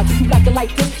snakes out. Do you like it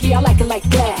like this? Yeah, I like it like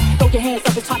that. Throw your hands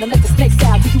up and trying to let the snakes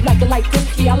out. Do you like it like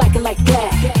this? Yeah, I like it like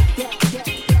that.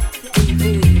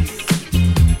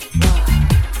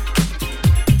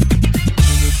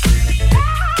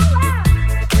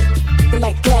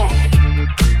 Like that.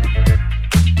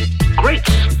 Great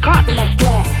Scott! Like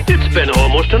that. It's been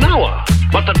almost an hour.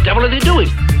 What the devil are they doing?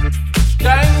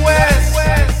 Gang West,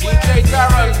 DJ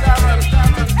Darren.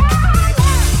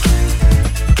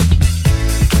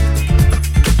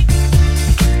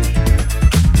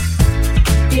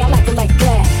 Yeah, I like it like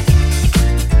that.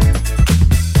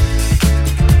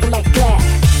 Like that.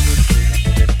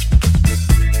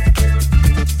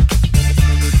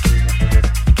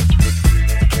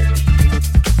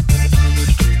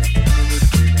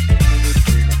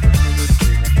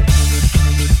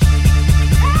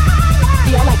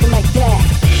 Yeah, I like it like that.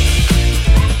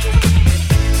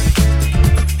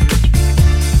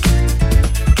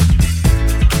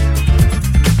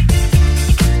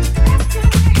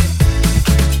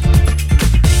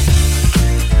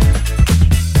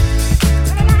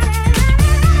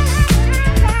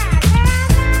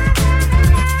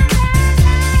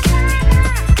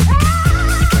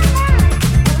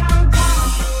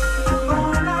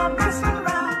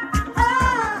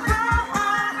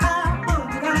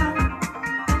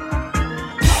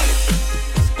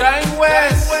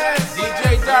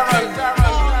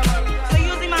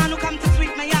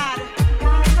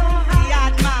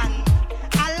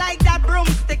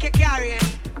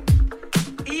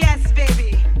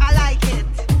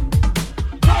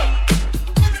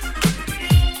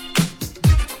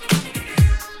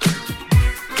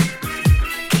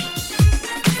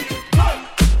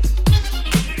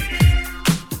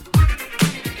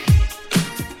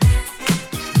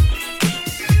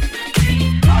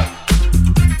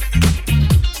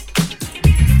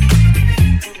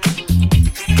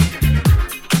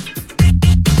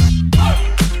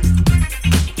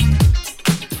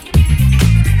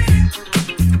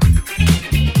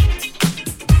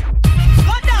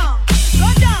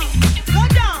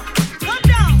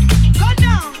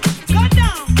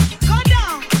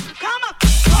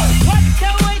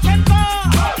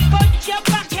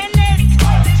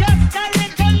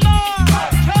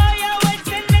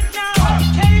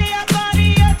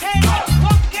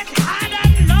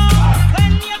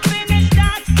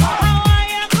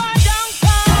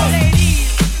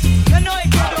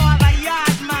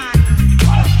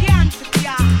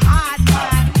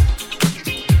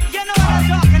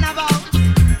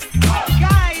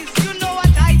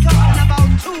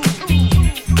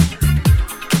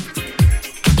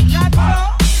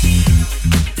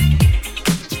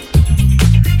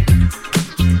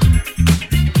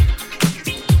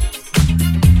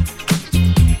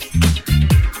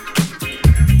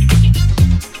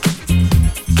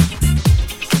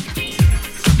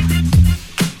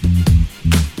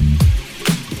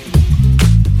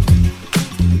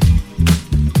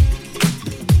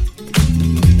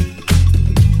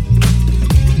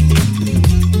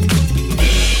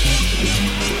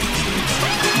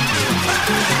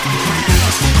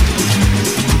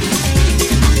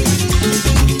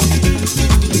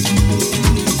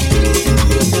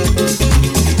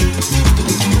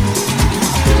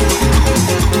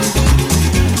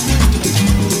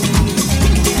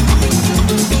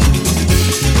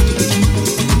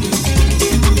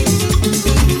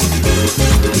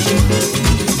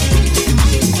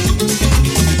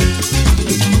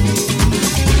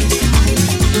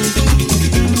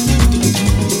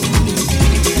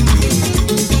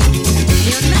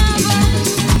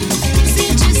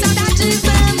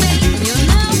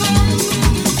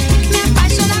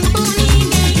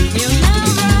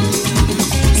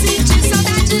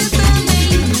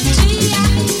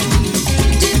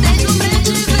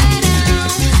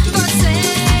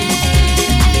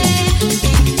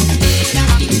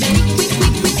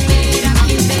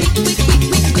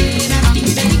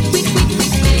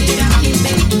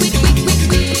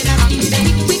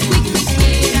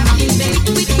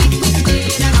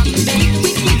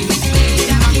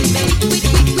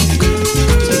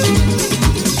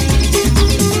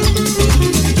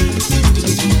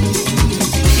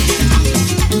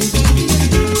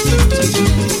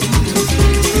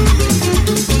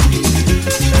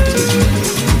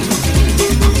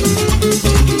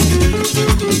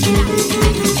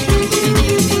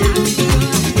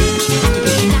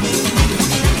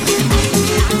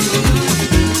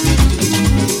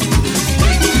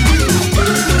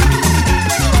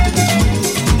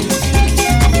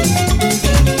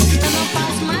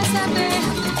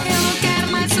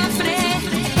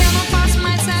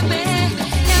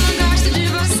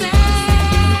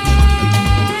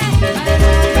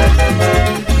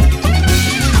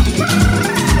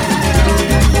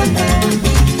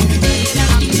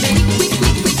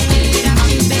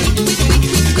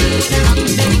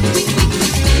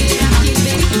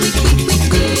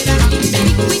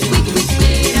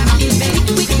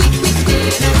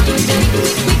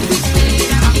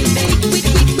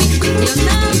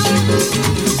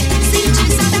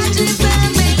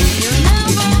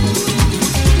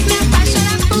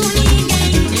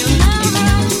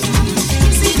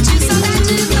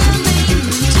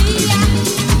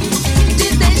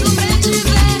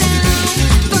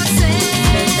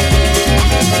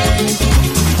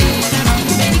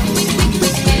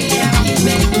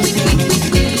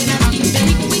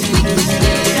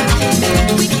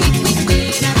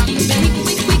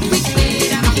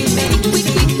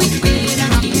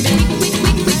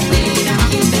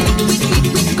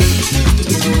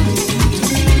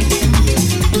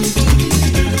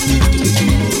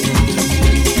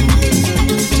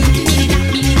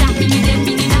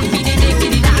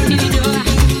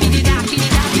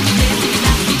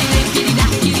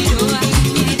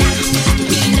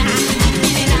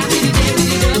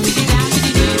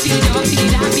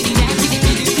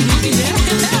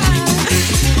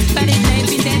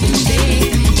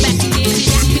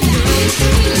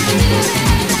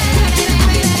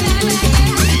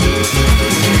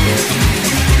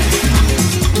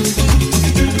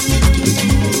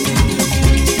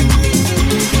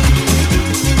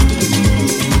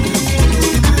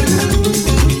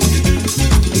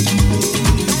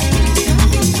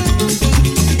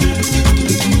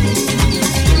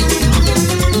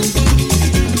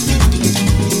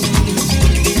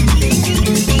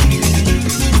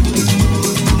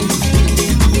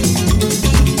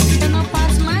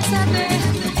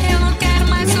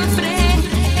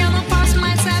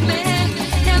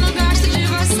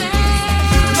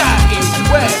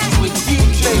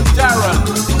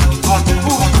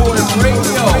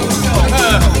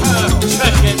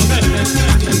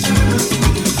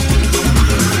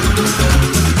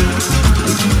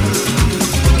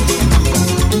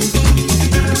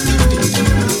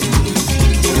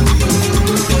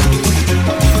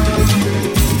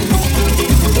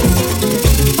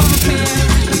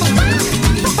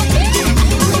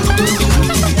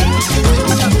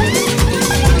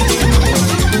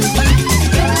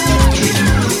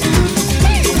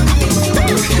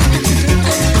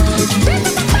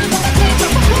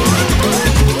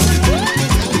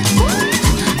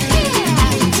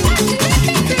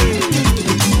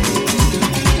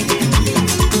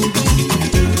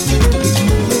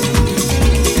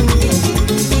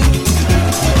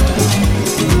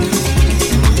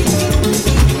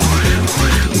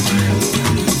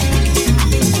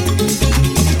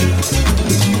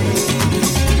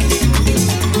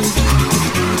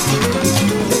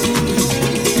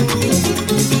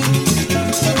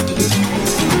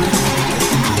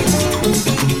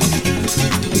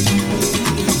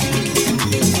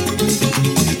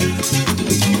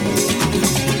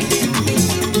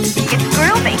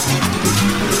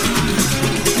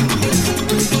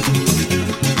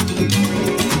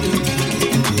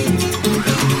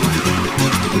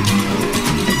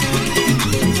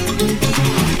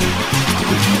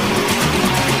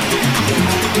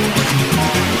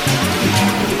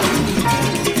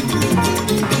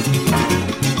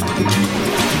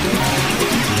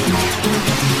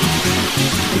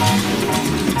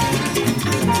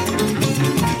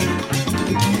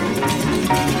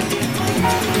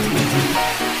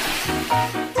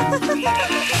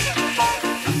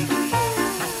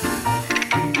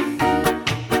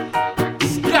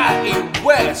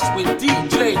 with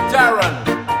DJ Darren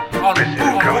on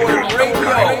Boom Boy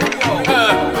Radio.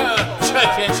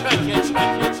 Check it, check it,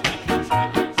 check it.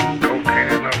 Cocaine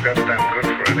is not goddamn good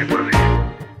for anybody.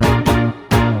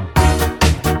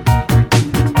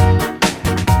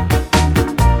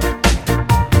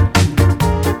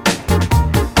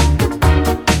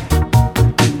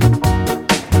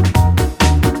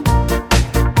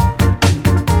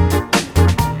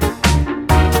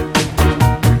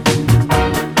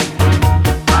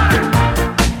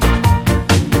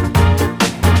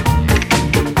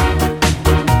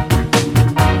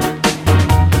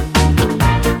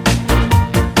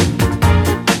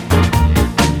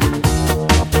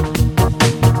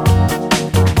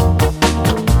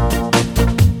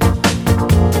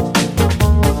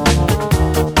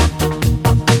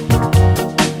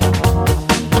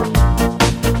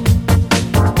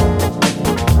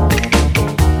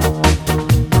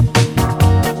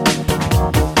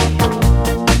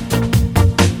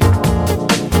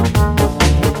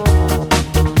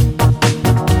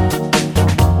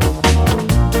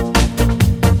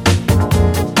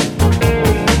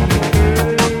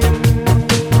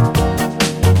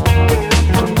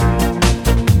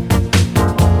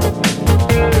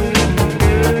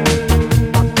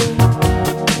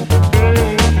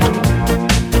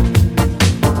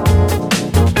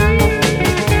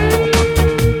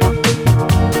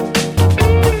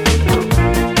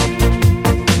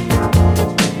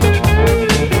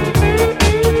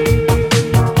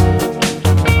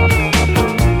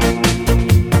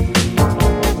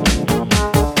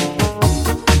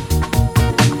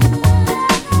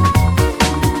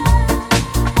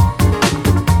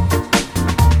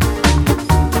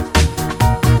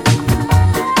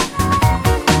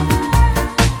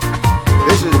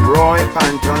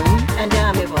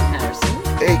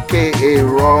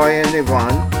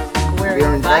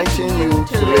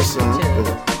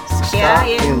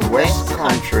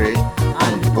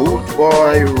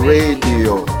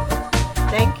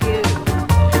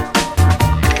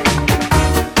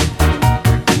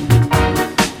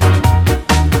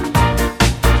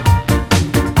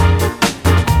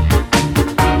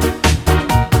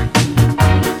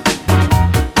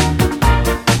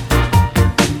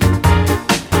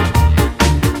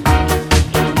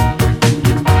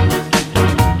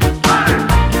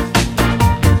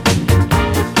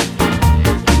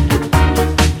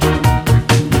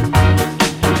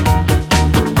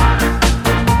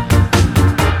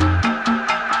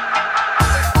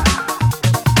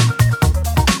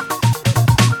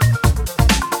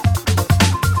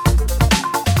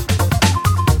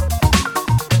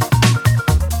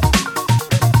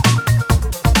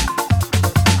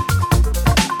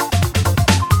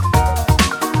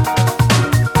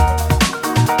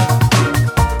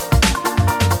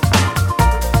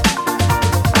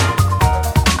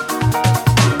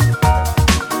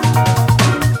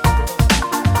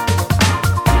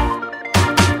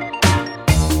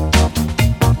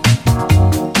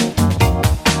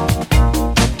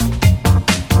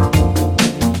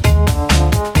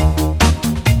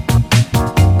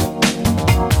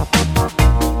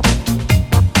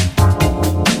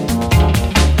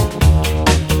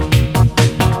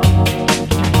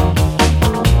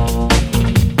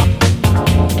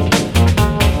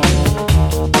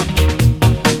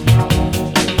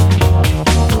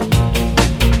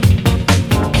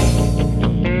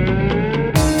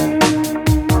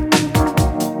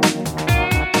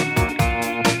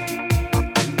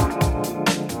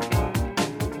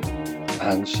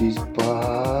 And she's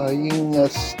buying a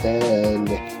stair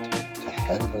lift to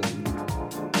heaven.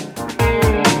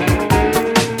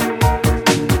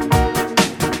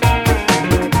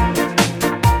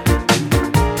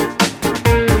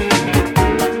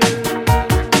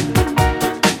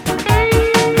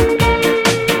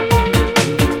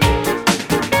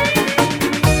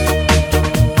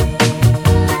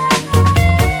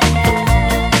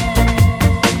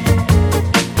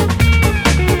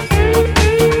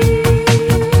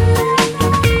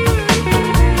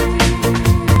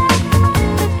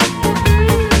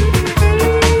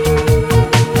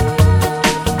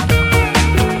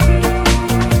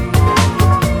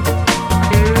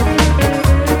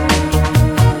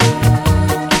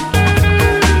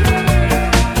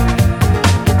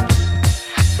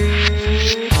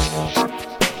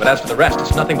 But as for the rest,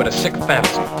 it's nothing but a sick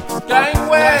fantasy. Gang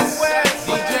West,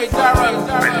 DJ Darren.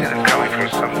 This is coming for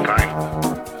some time.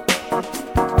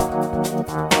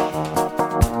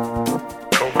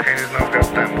 Cocaine is not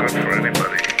goddamn good for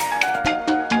anybody.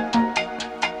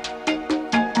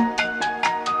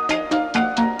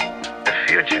 The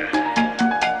future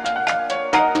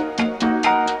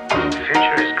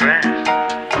is grass.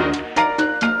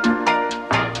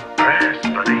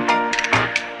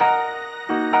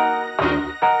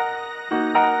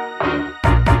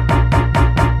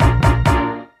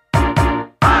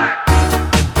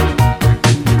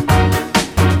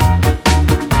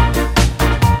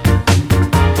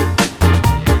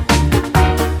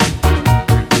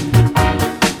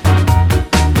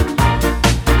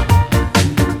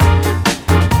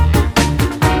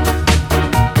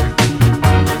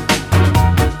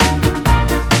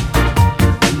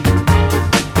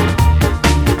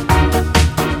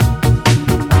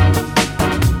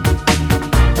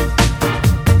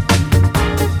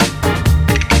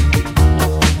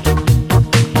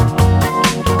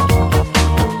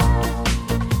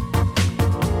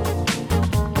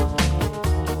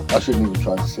 I shouldn't even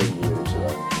try and sing lyrics of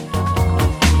that.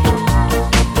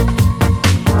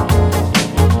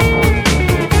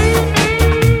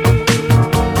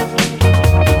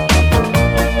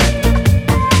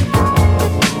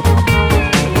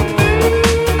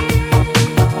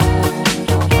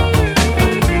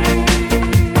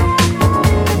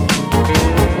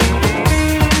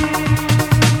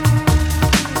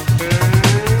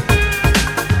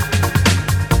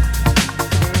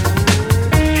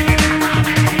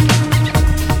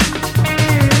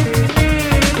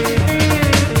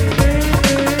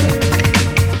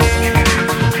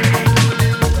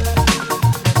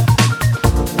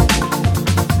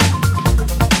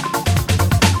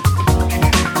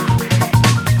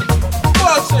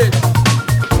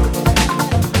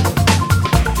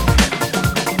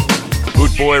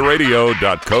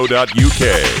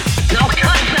 boyradio.co.uk.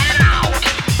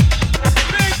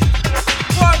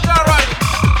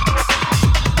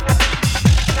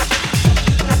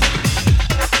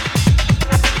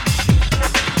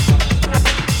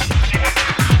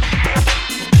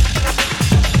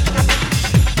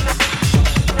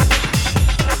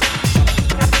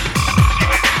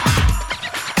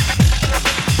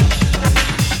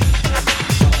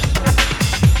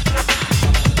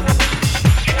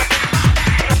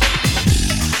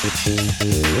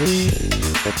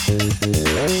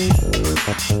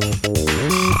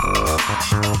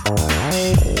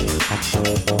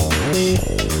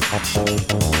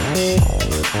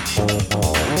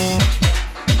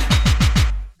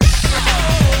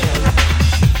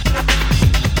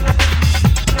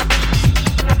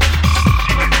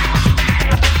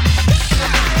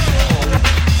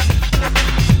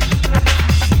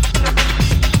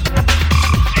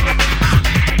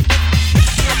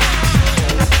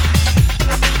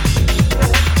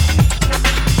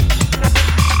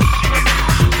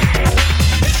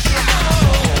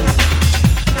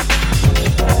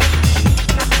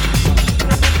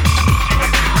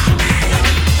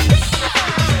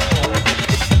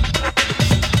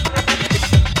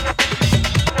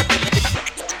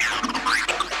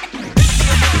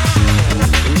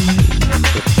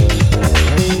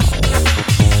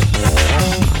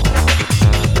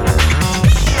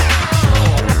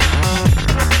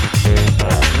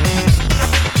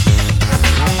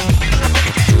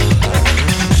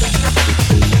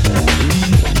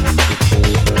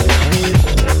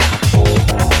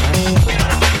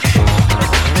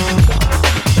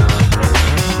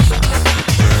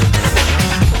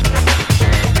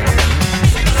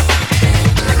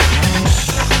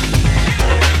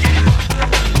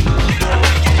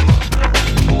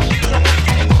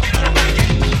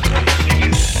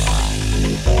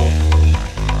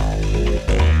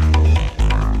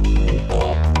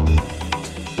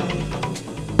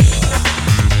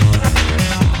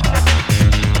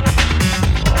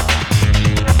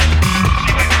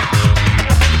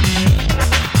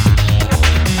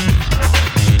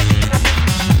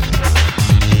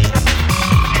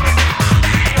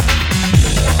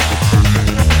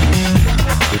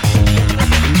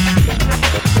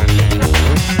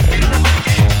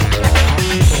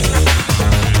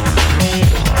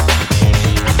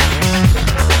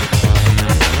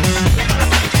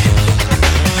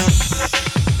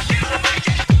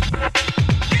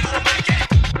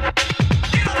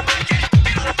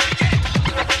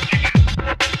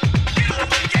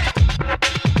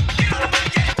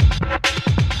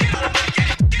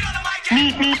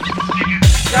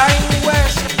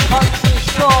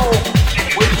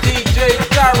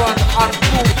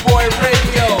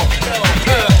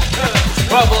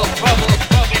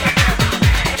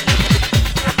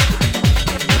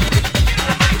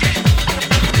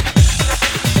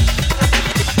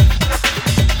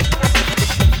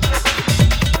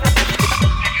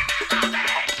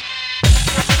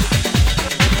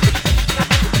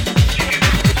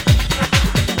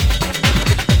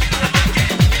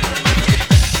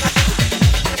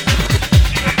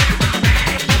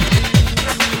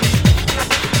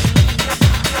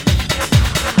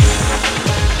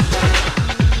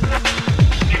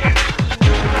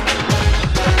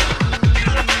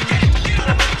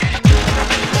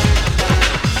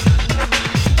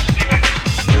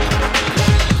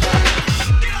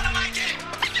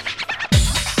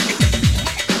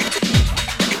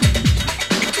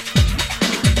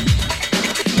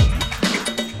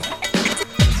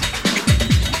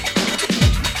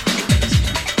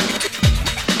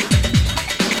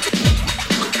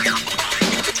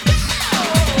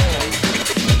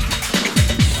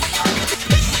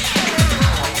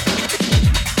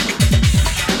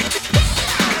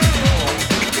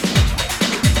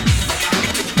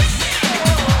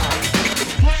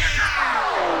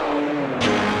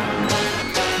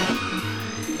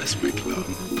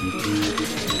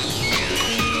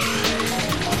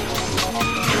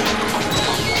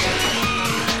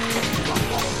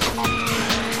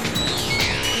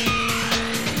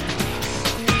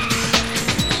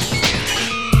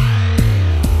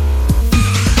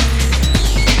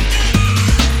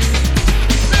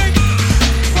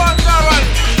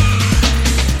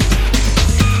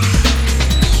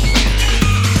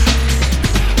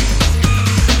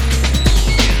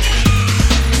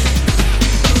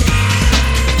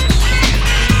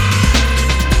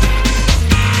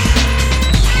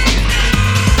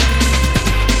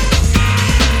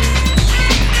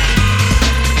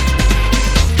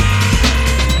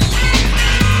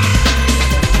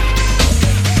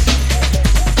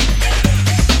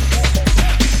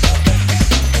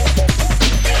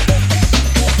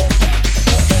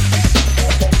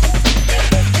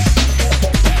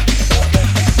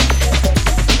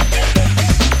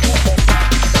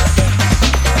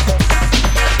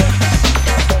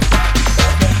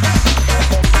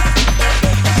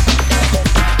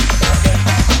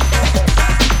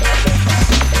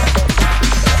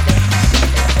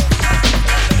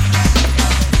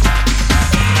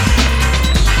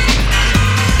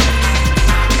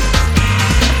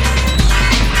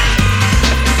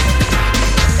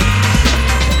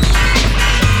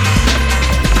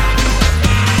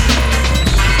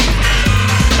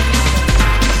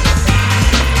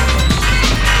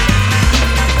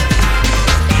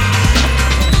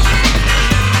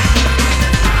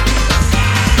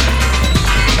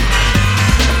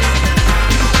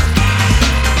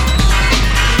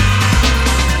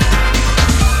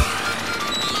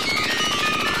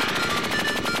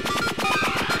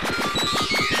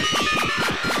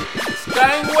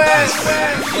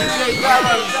 DJ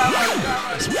Darren.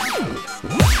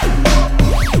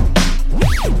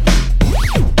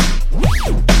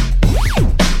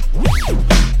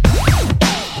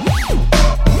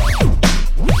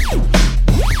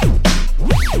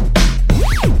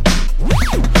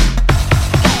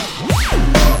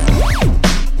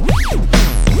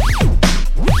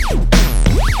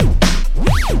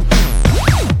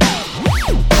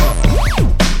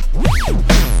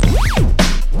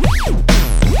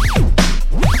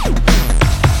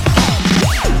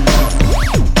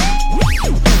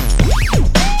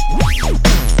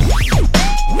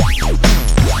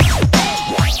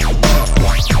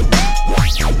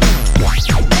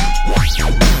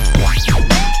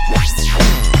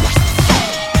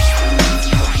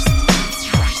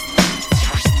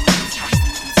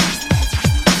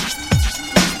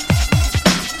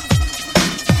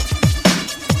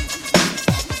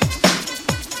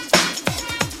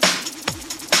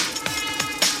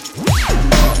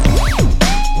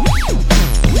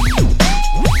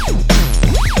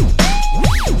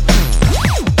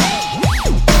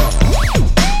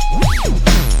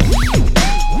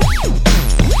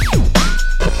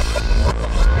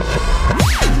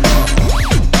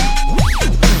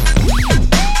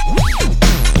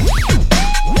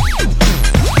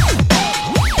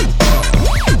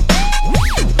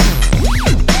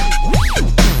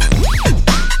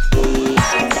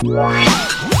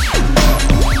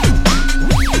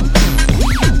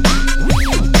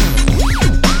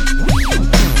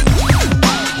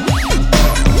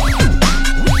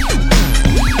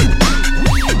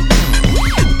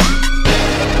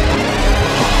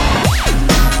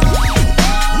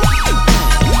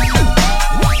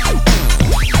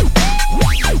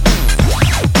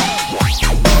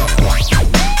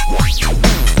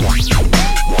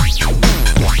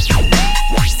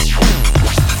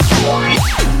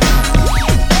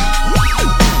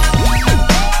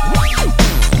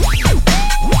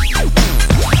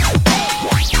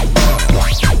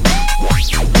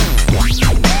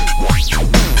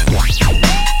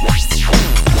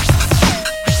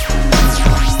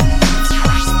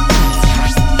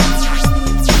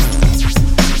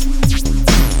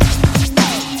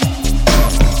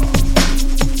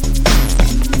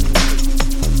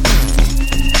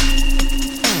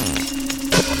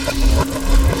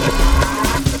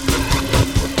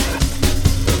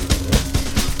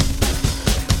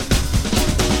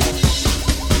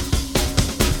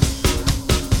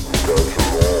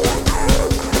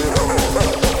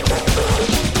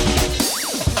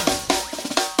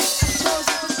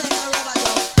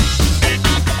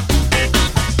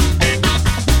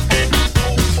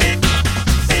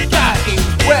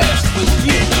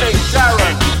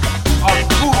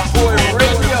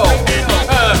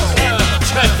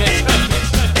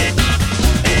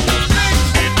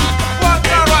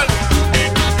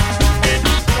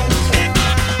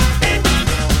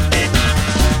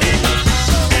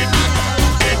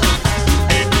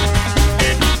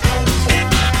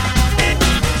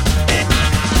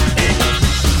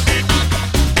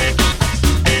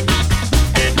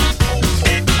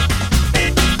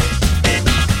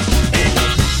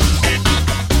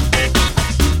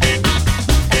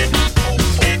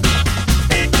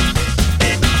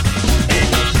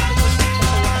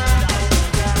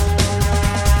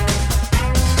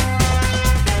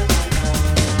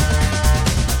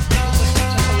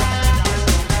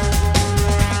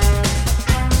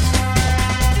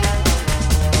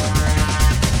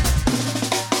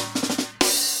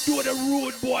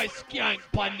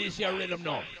 on this here rhythm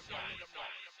now.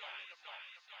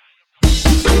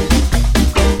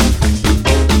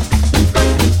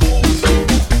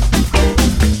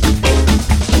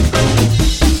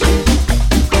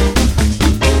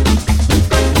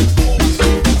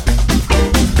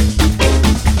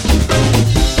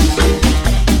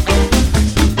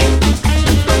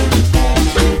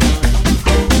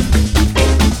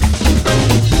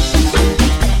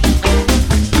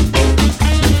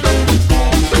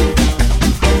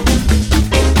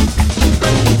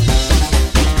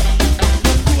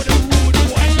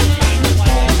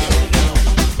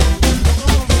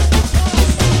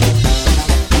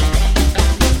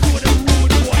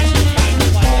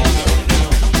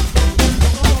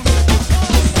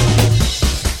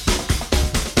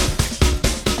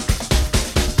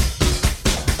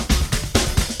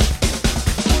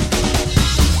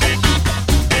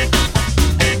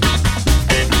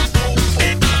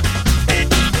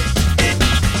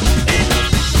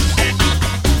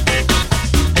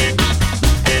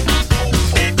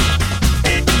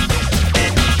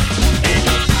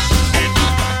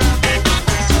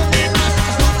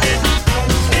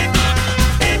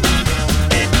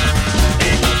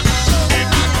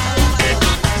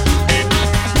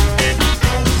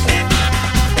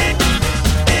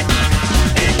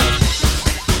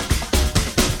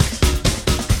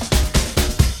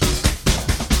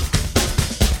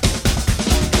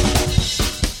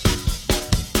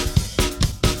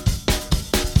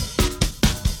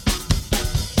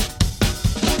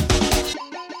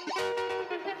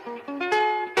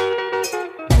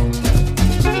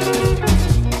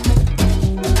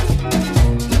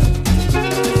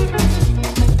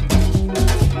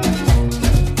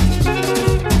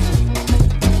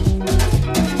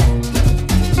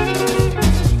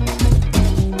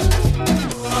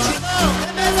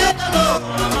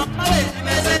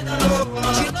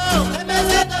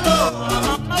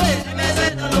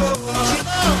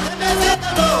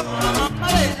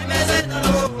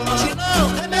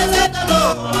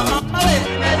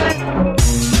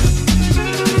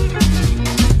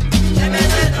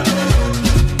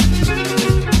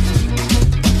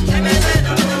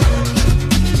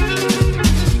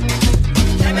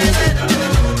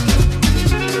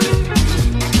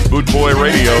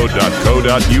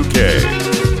 boyradio.co.uk.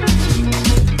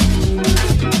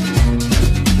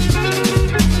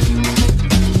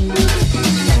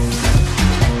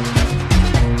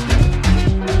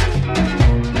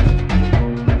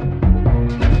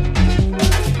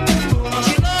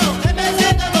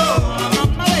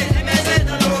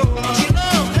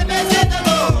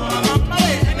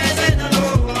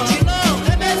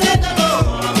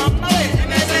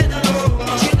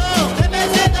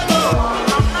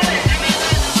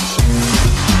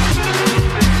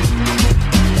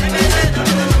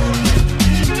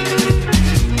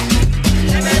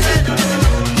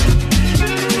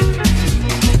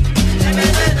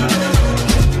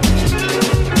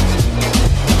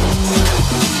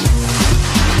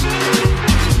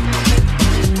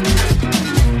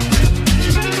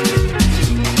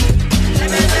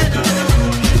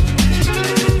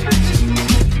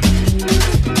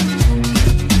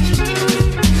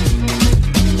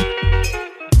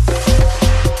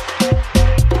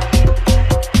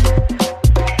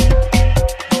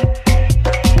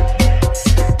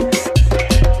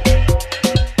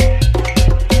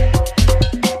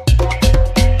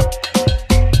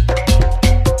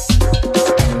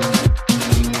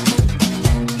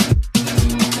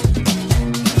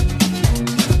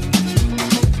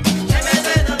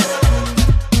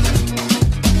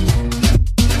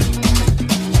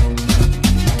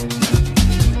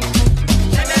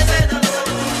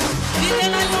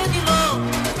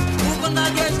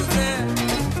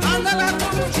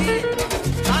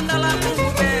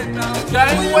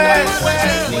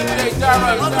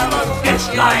 It's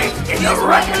like in a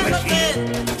wrecking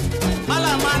machine.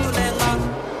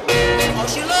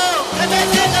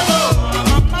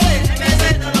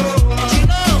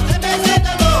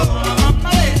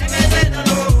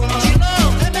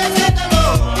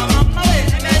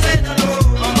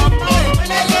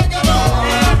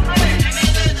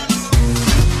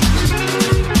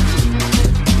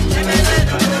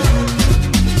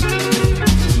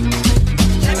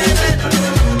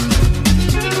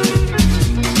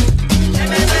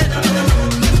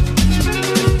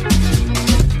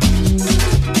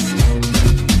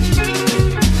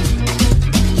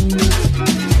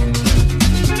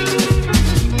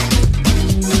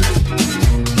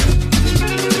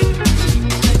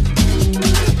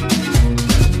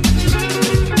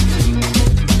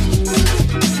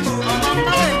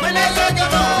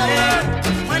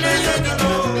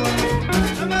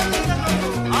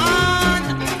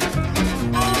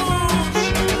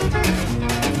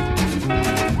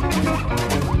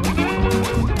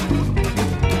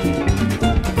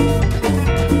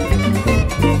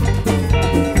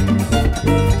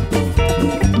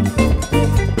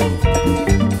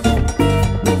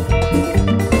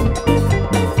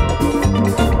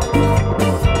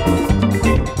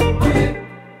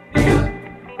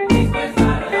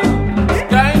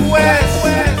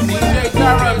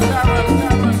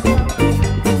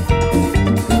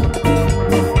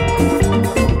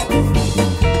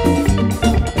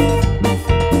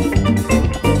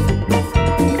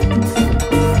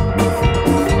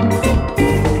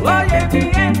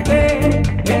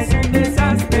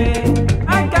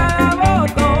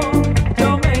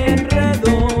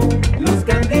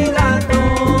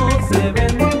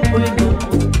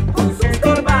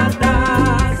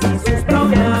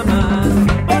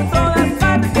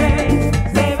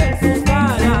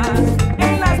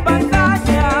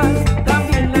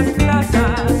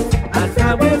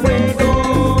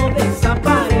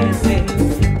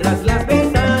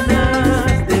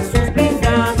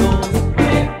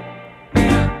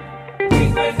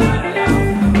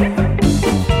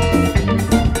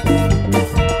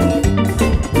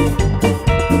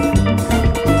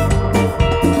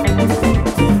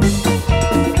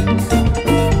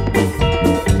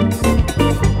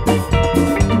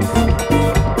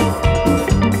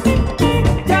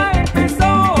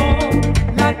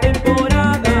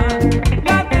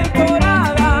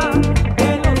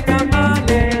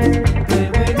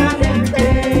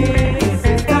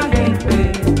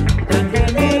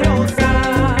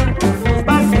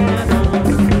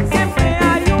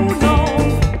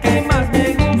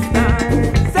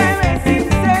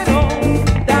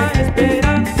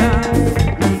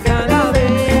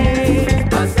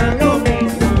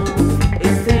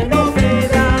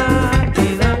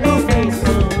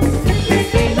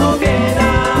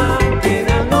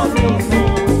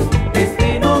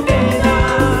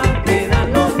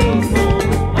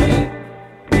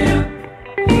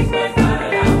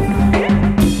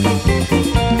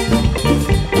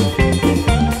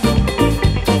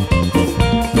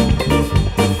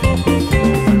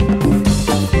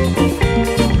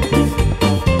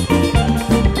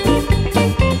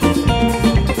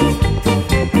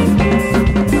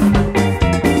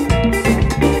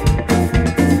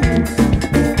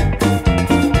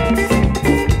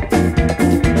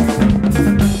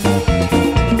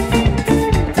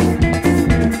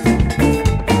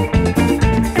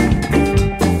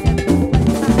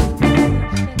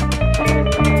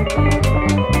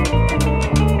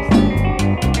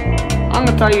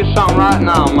 start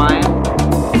now, man.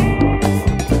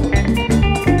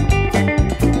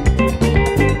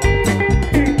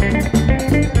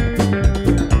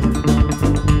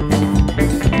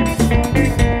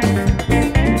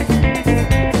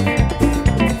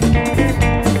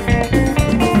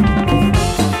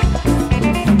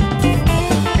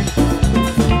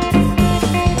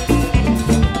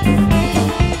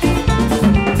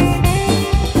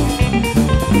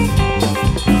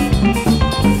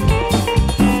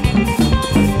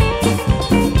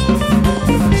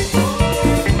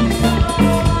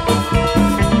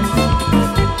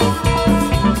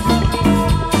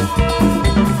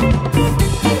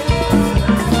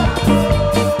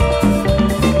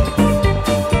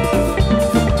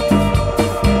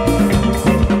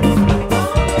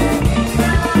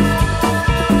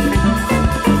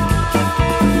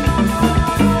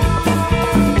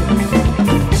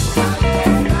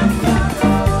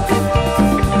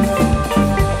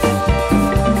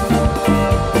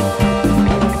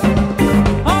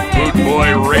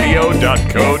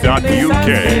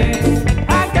 Bootboyradio.co.uk.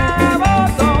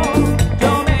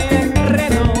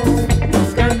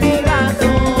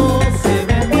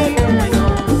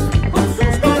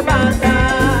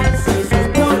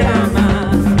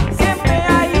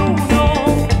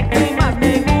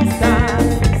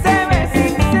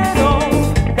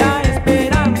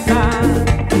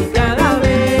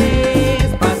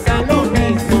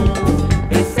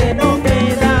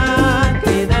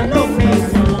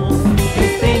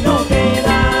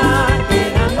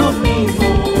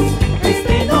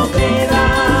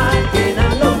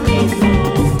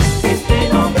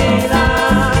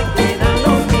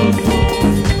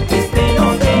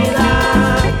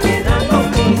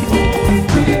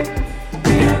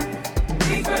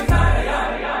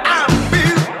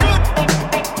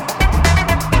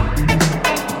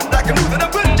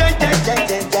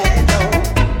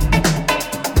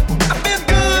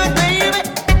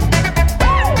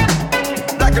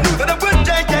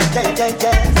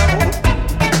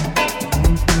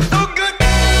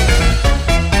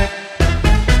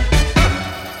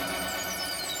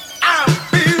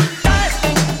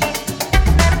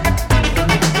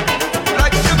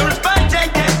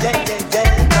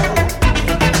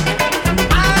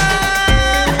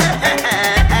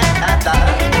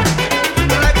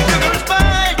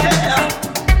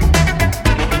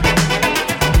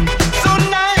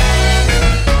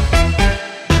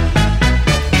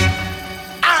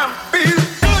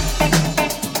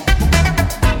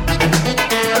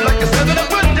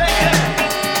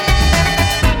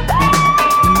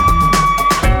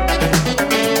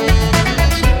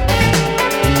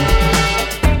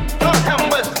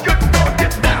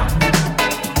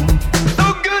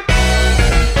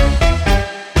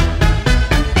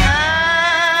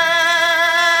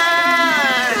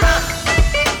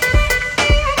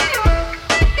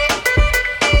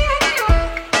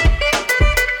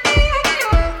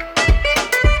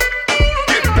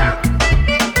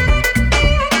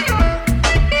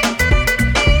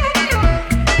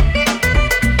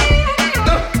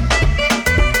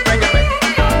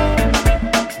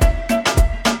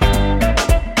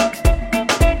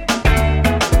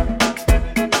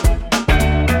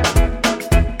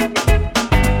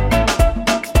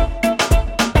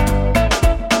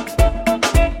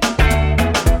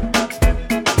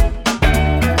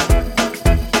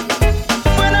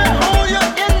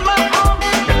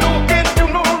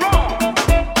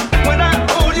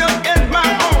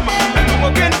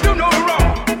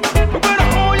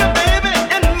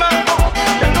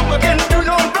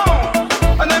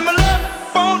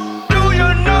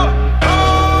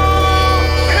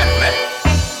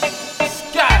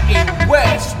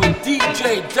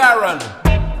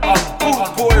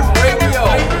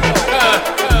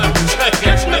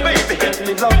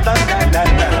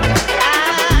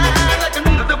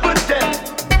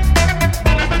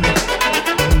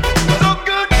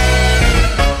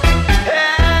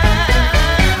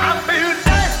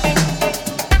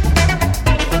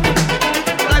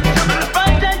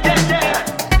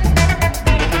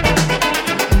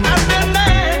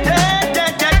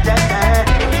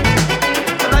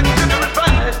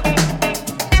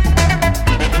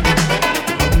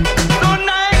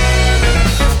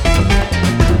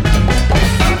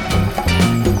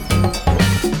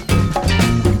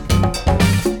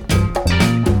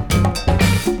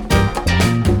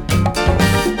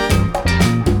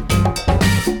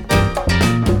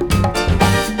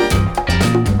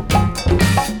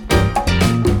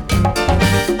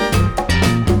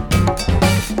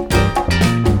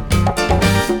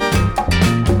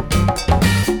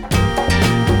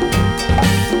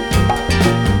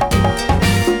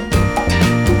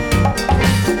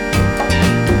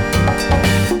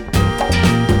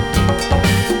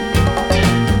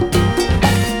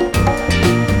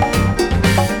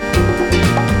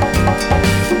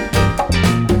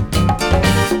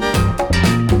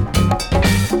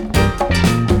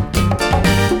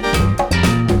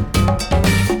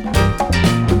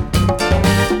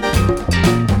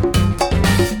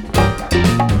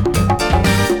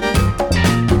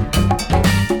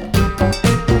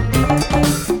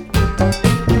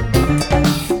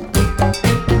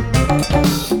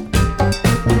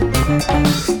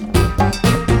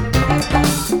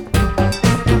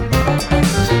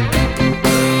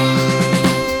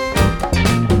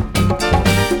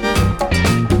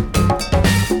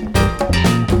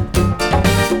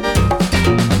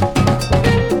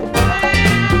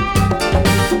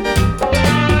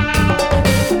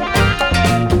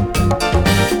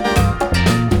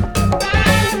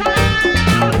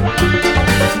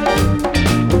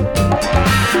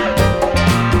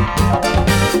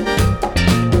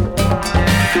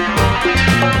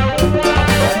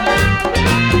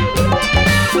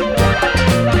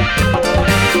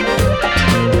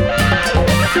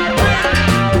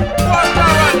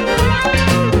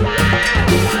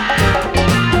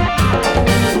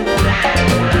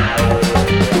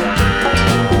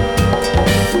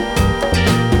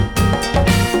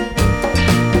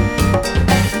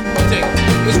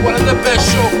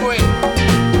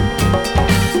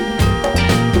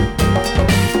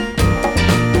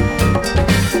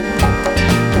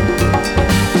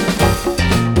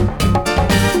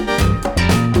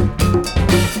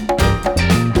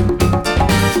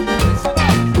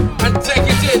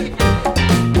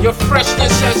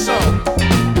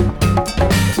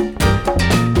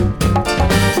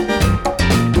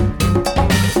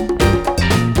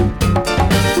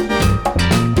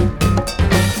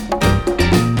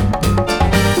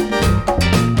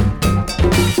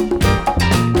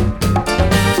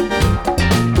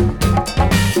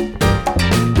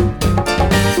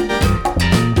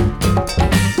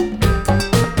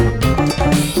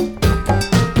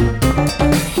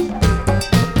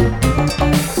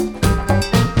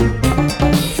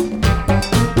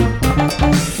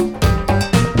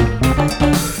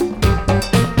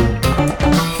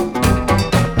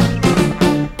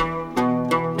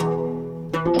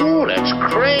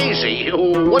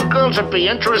 to be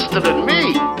interested in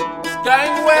me.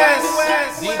 Gang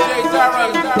West, DJ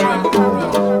Darren.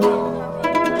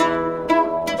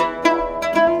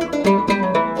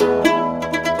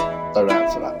 Don't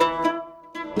answer that.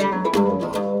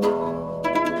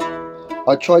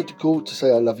 I tried to call to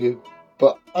say I love you,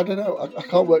 but I don't know, I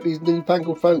can't work these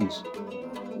newfangled phones.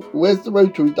 Where's the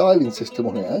rotary dialing system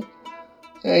on it, eh?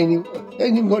 It ain't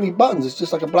even got any buttons, it's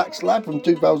just like a black slab from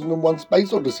 2001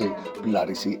 Space Odyssey.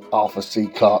 Bloody Arthur C.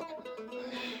 Clarke.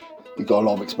 You've got a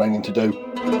lot of explaining to do.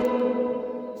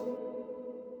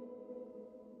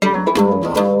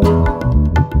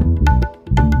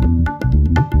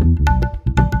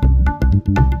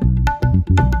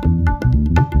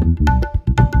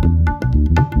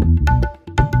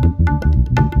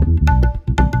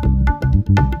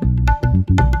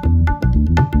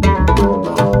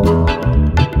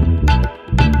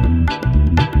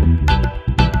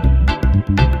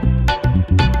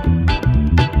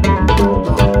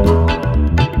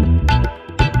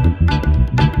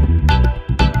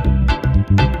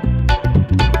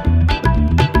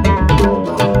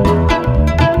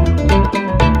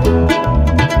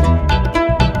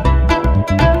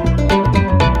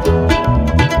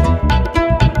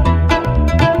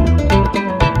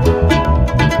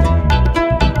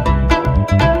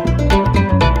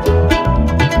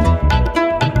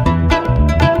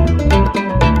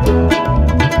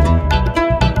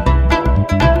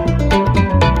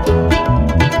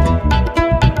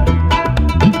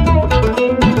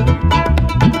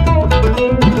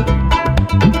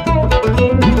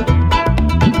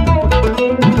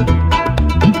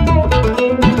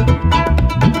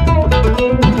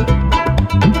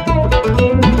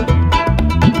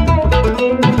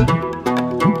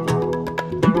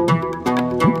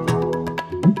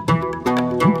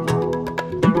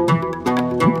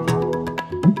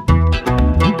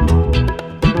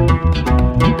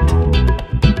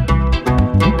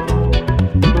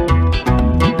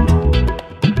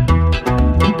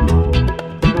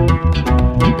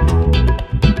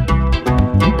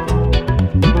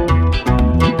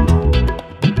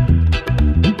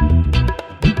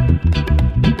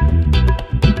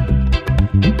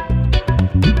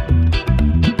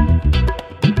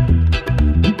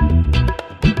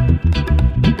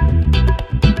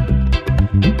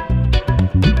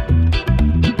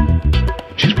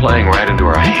 Playing right into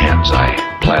our hands. I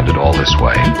planned it all this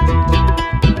way.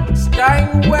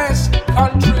 Gang West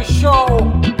Country Show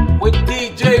with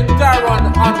DJ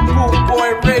Darren on Boot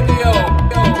Boy Radio.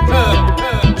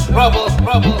 Troubles.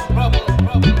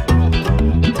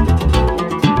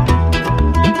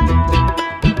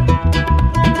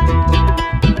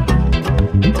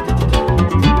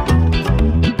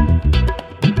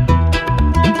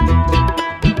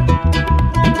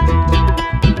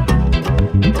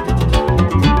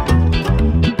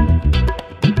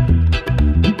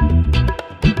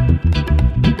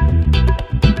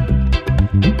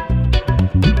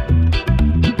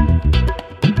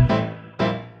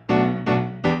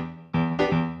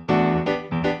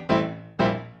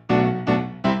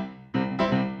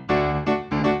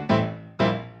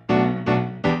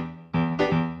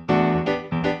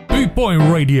 Boot Boy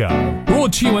Radio,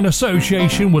 brought to you in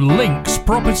association with Links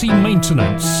Property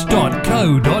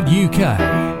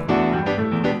Maintenance.co.uk.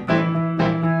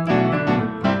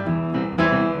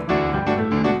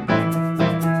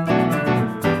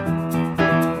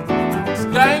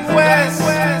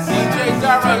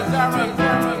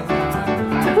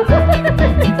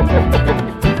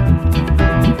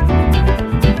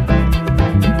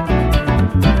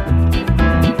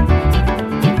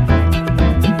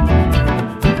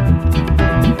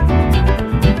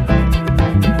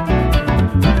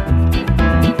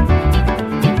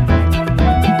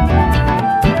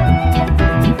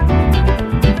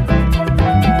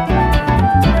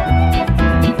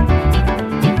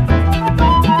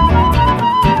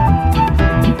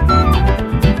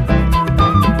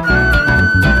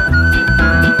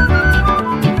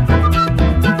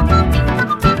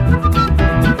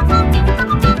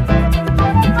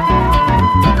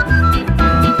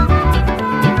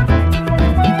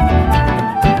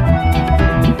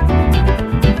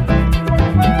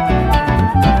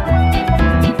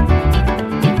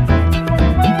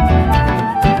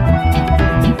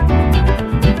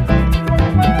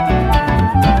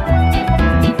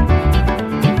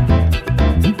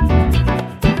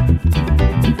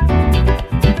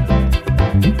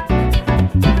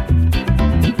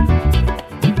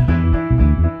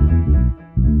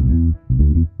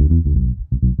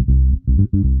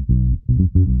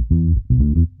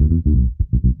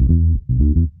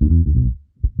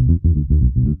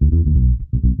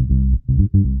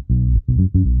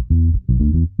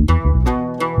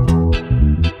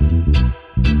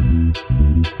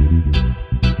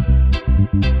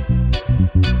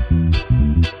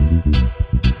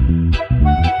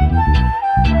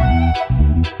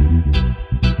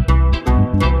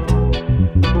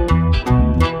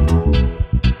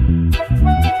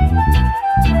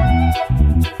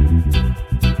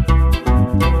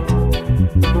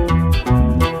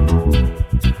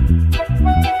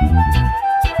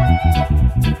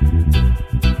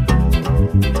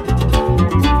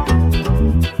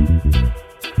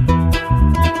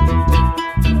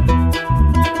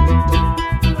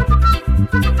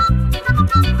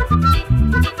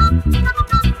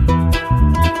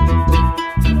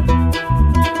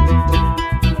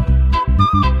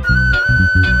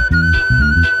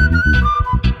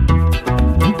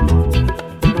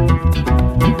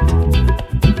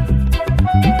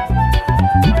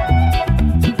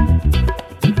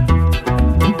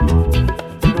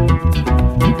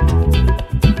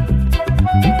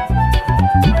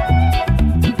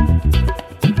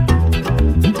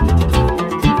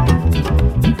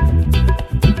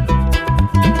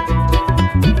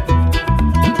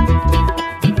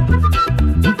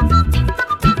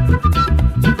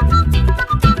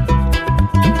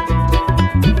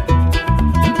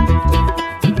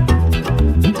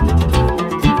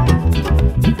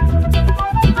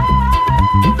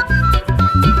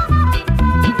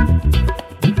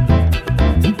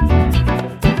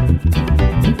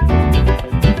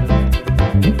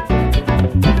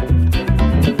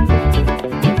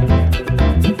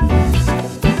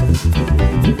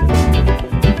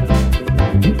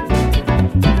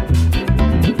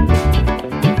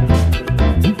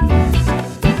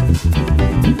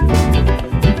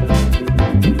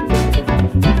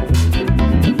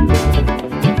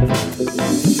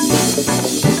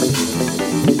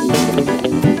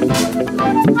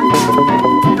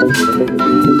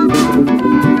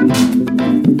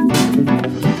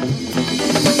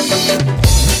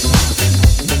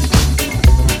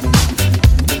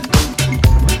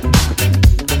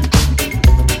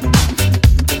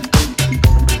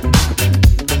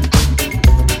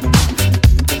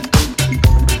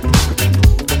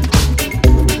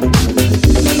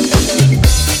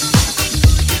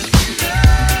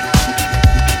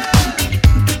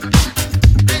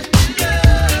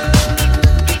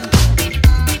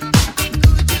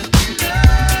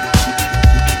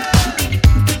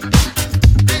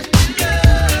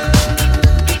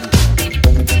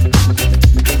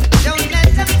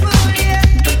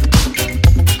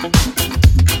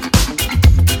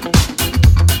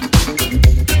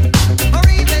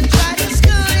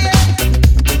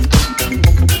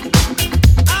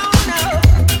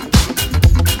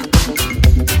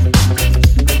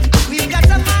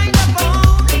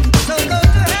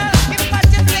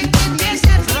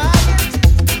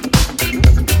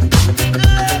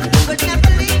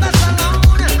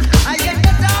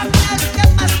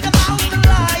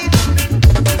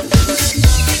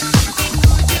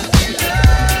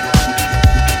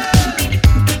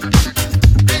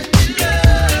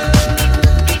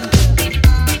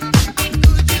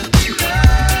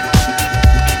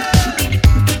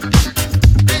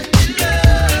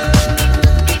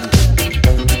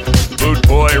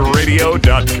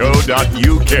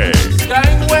 FM.UK.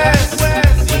 Gang West,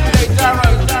 DJ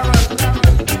Darren.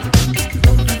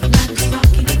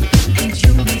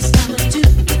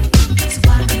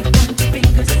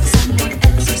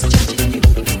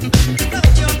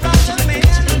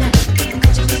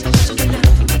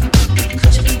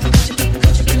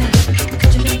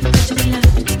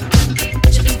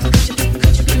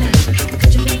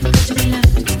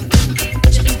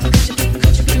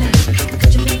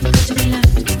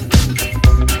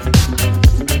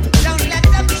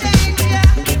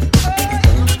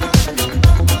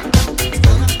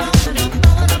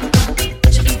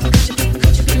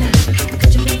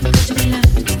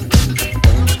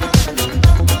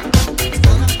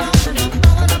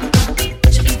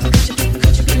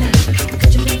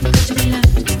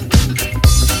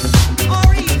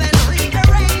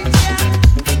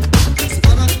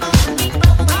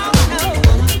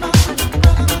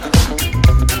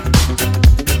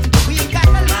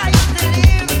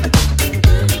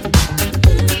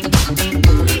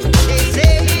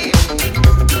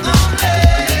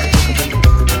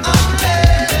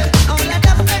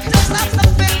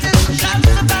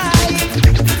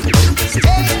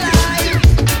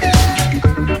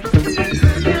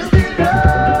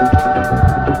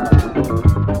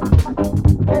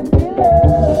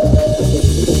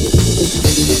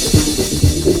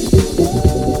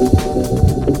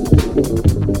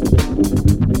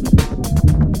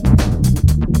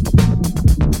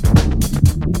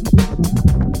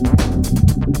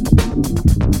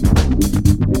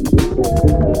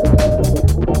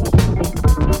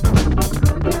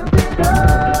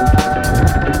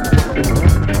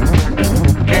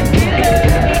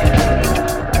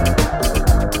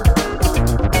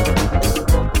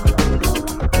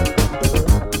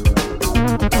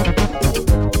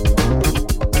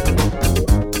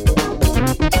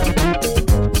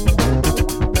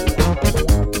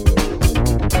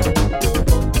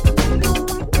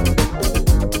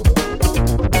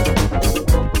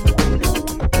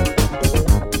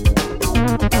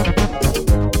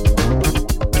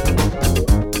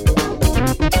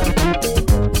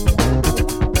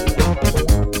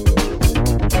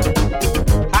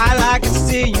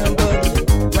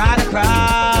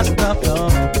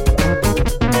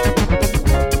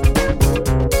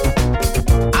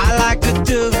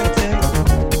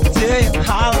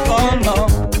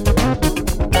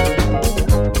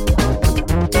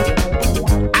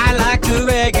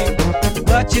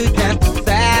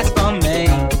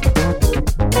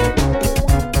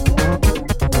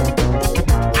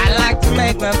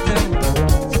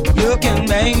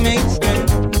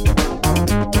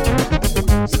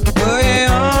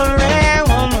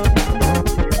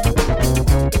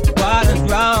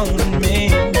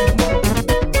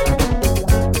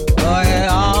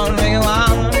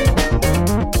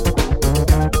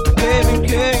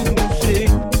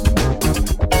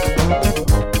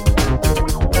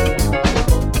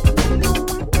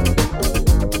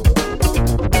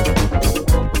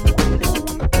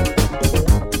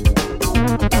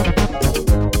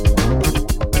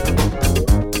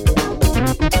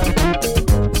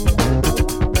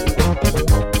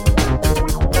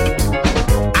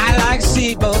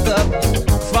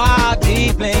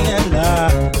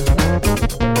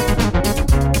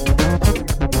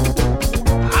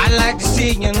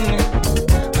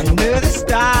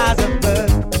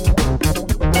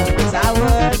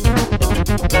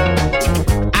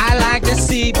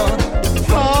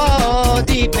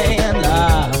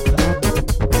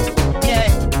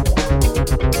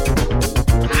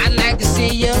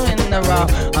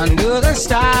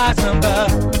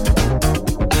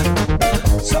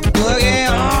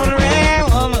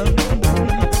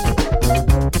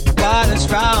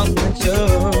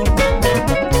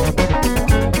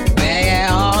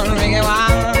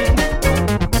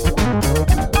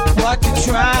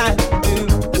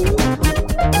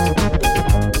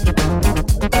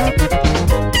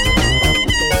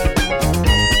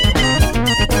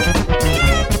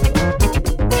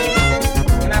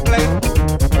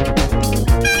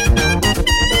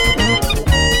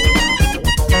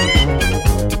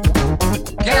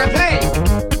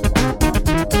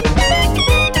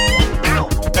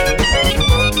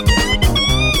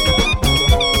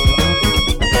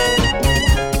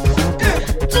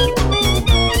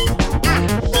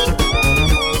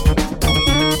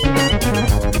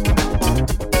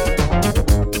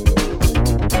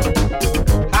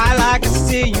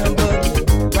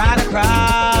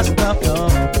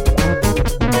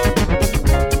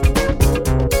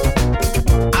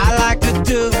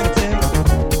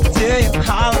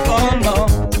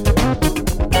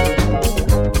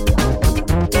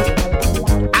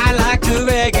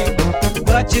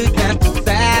 But you can't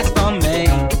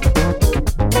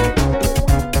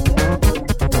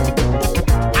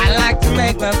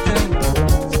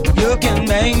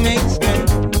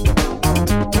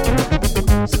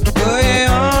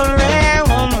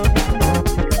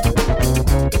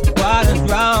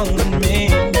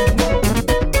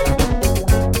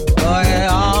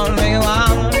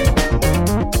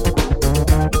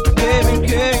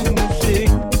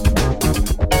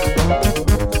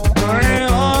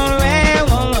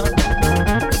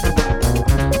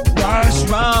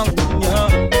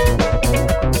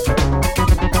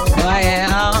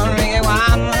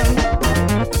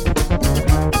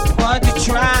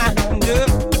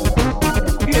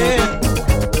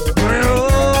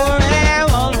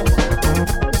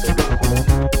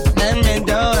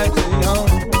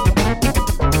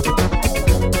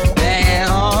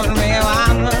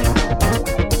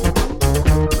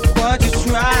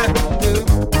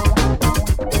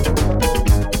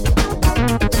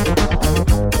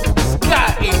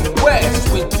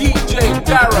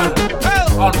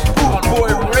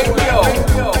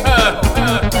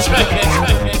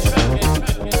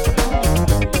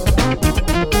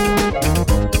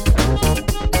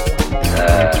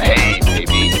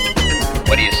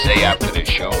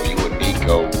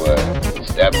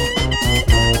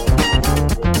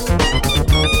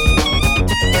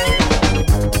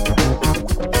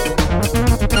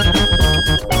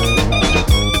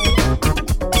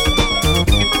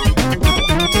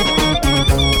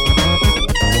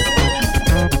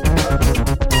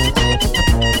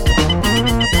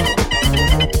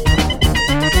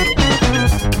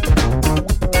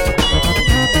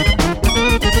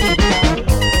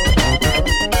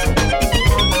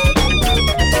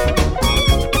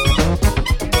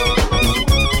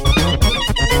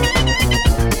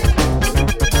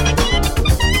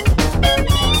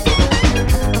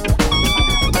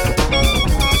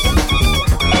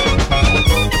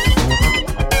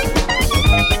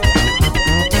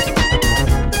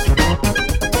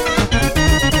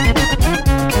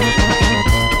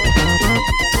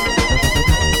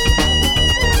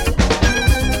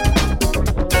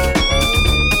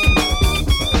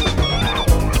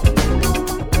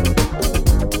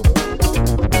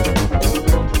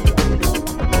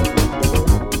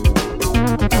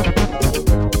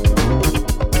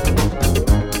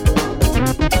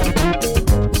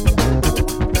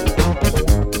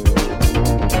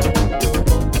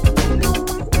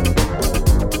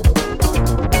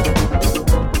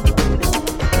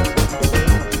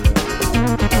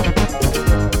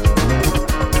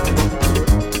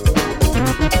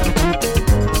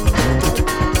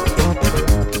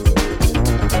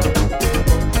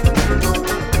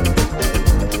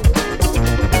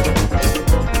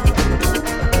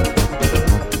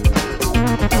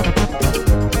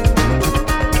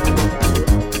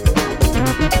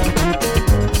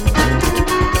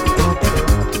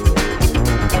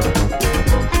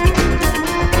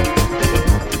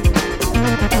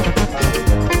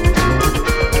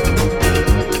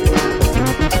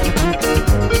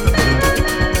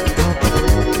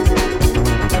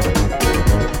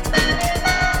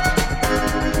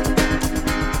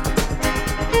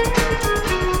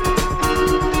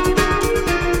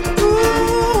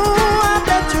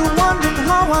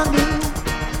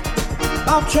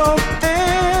your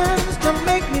hands to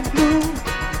make me blue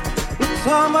with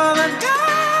some other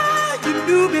guy you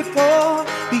knew before.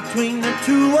 Between the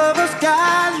two of us,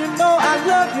 guys, you know I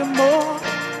love you more.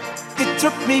 It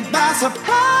took me by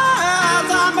surprise,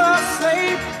 I must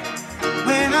say,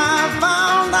 when I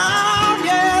found out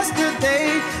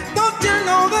yesterday. Don't you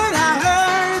know that I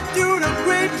heard through the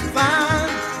grapevine?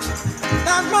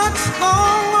 Not much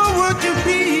longer would you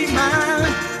be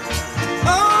mine.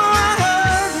 Oh, I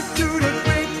heard it through the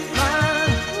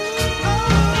grapevine. Oh,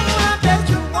 I bet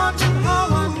you want to know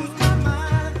I lose my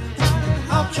mind.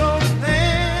 Out your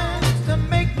hands to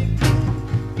make me blue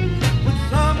with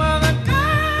some other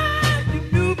guy you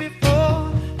knew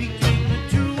before. Between the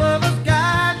two of us,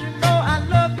 guys, you know I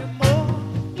love you more.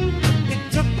 It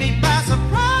took me by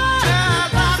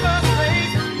surprise, I must say,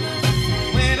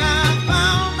 when I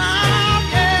found out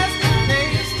yesterday.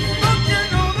 Don't you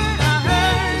know that I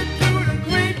heard through the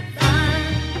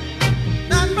grapevine?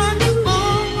 Not much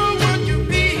longer would you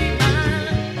be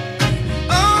mine.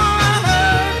 Oh, I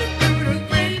heard it through the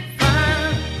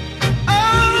grapevine. Oh,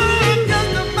 I'm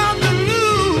just about to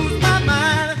lose my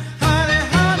mind, honey,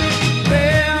 honey.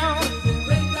 Well,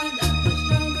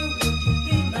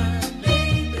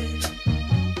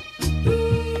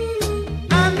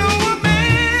 I know a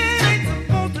man ain't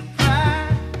supposed to cry,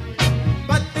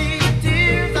 but these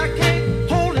tears I can't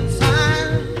hold inside.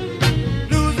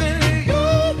 Losing you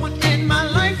in my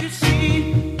life, you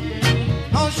see,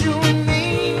 'cause you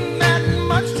mean that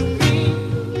much to me.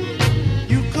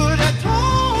 You could have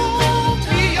told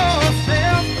me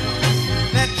yourself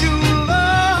that you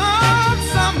love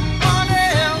someone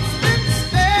else.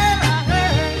 Instead, I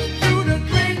heard it through the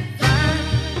grapevine.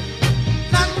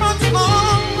 Not much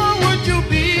longer would you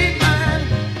be mine.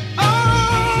 Oh,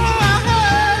 I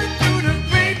heard it through the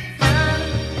grapevine,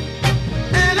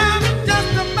 and I'm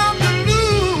just about to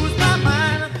lose my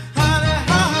mind, honey,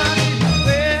 honey.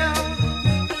 Well,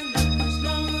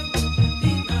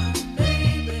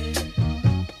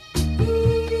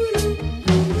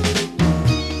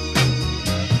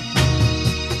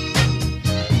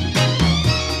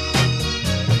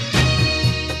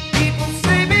 people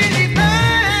say believe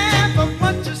man for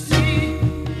what you see,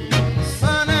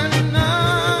 son, and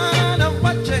none of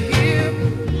what you hear.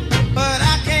 But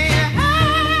I can't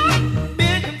help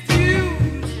being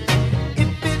confused. If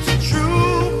it's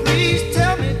true, please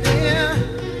tell me, dear.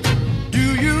 Do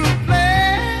you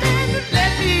plan to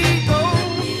let me go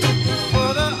for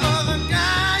the other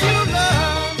guy you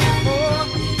love before?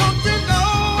 Don't you know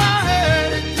I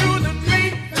heard it through the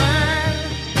grapevine?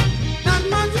 Not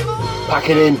much more. Pack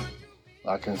it in.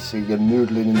 I can see you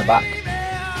noodling in the back,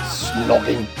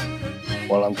 snogging,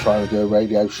 while I'm trying to do a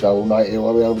radio show all night here.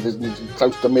 We're over this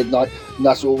close to midnight, and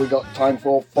that's all we got time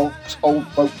for, folks. Old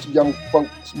folks, young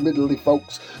folks, middly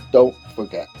folks. Don't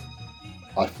forget,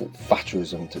 I thought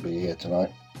Thatcherism to be here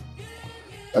tonight.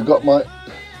 I got my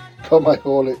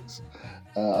Horlicks.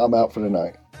 I'm out for the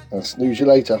night. I'll snooze you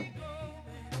later.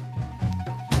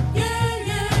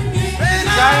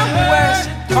 Diane West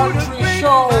Country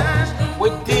Show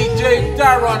with DJ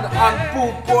Darren on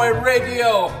Boot Boy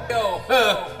Radio.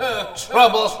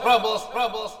 Troubles.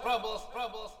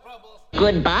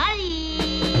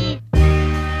 Goodbye.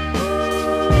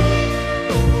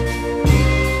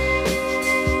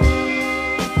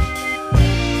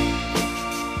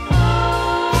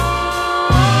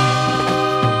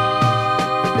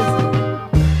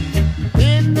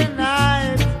 In the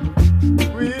night,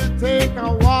 we'll take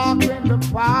a walk in the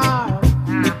park,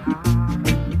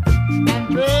 and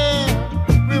there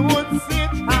we would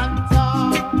sit and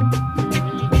talk.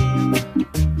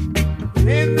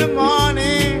 In the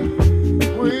morning,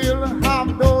 we'll have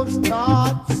those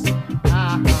thoughts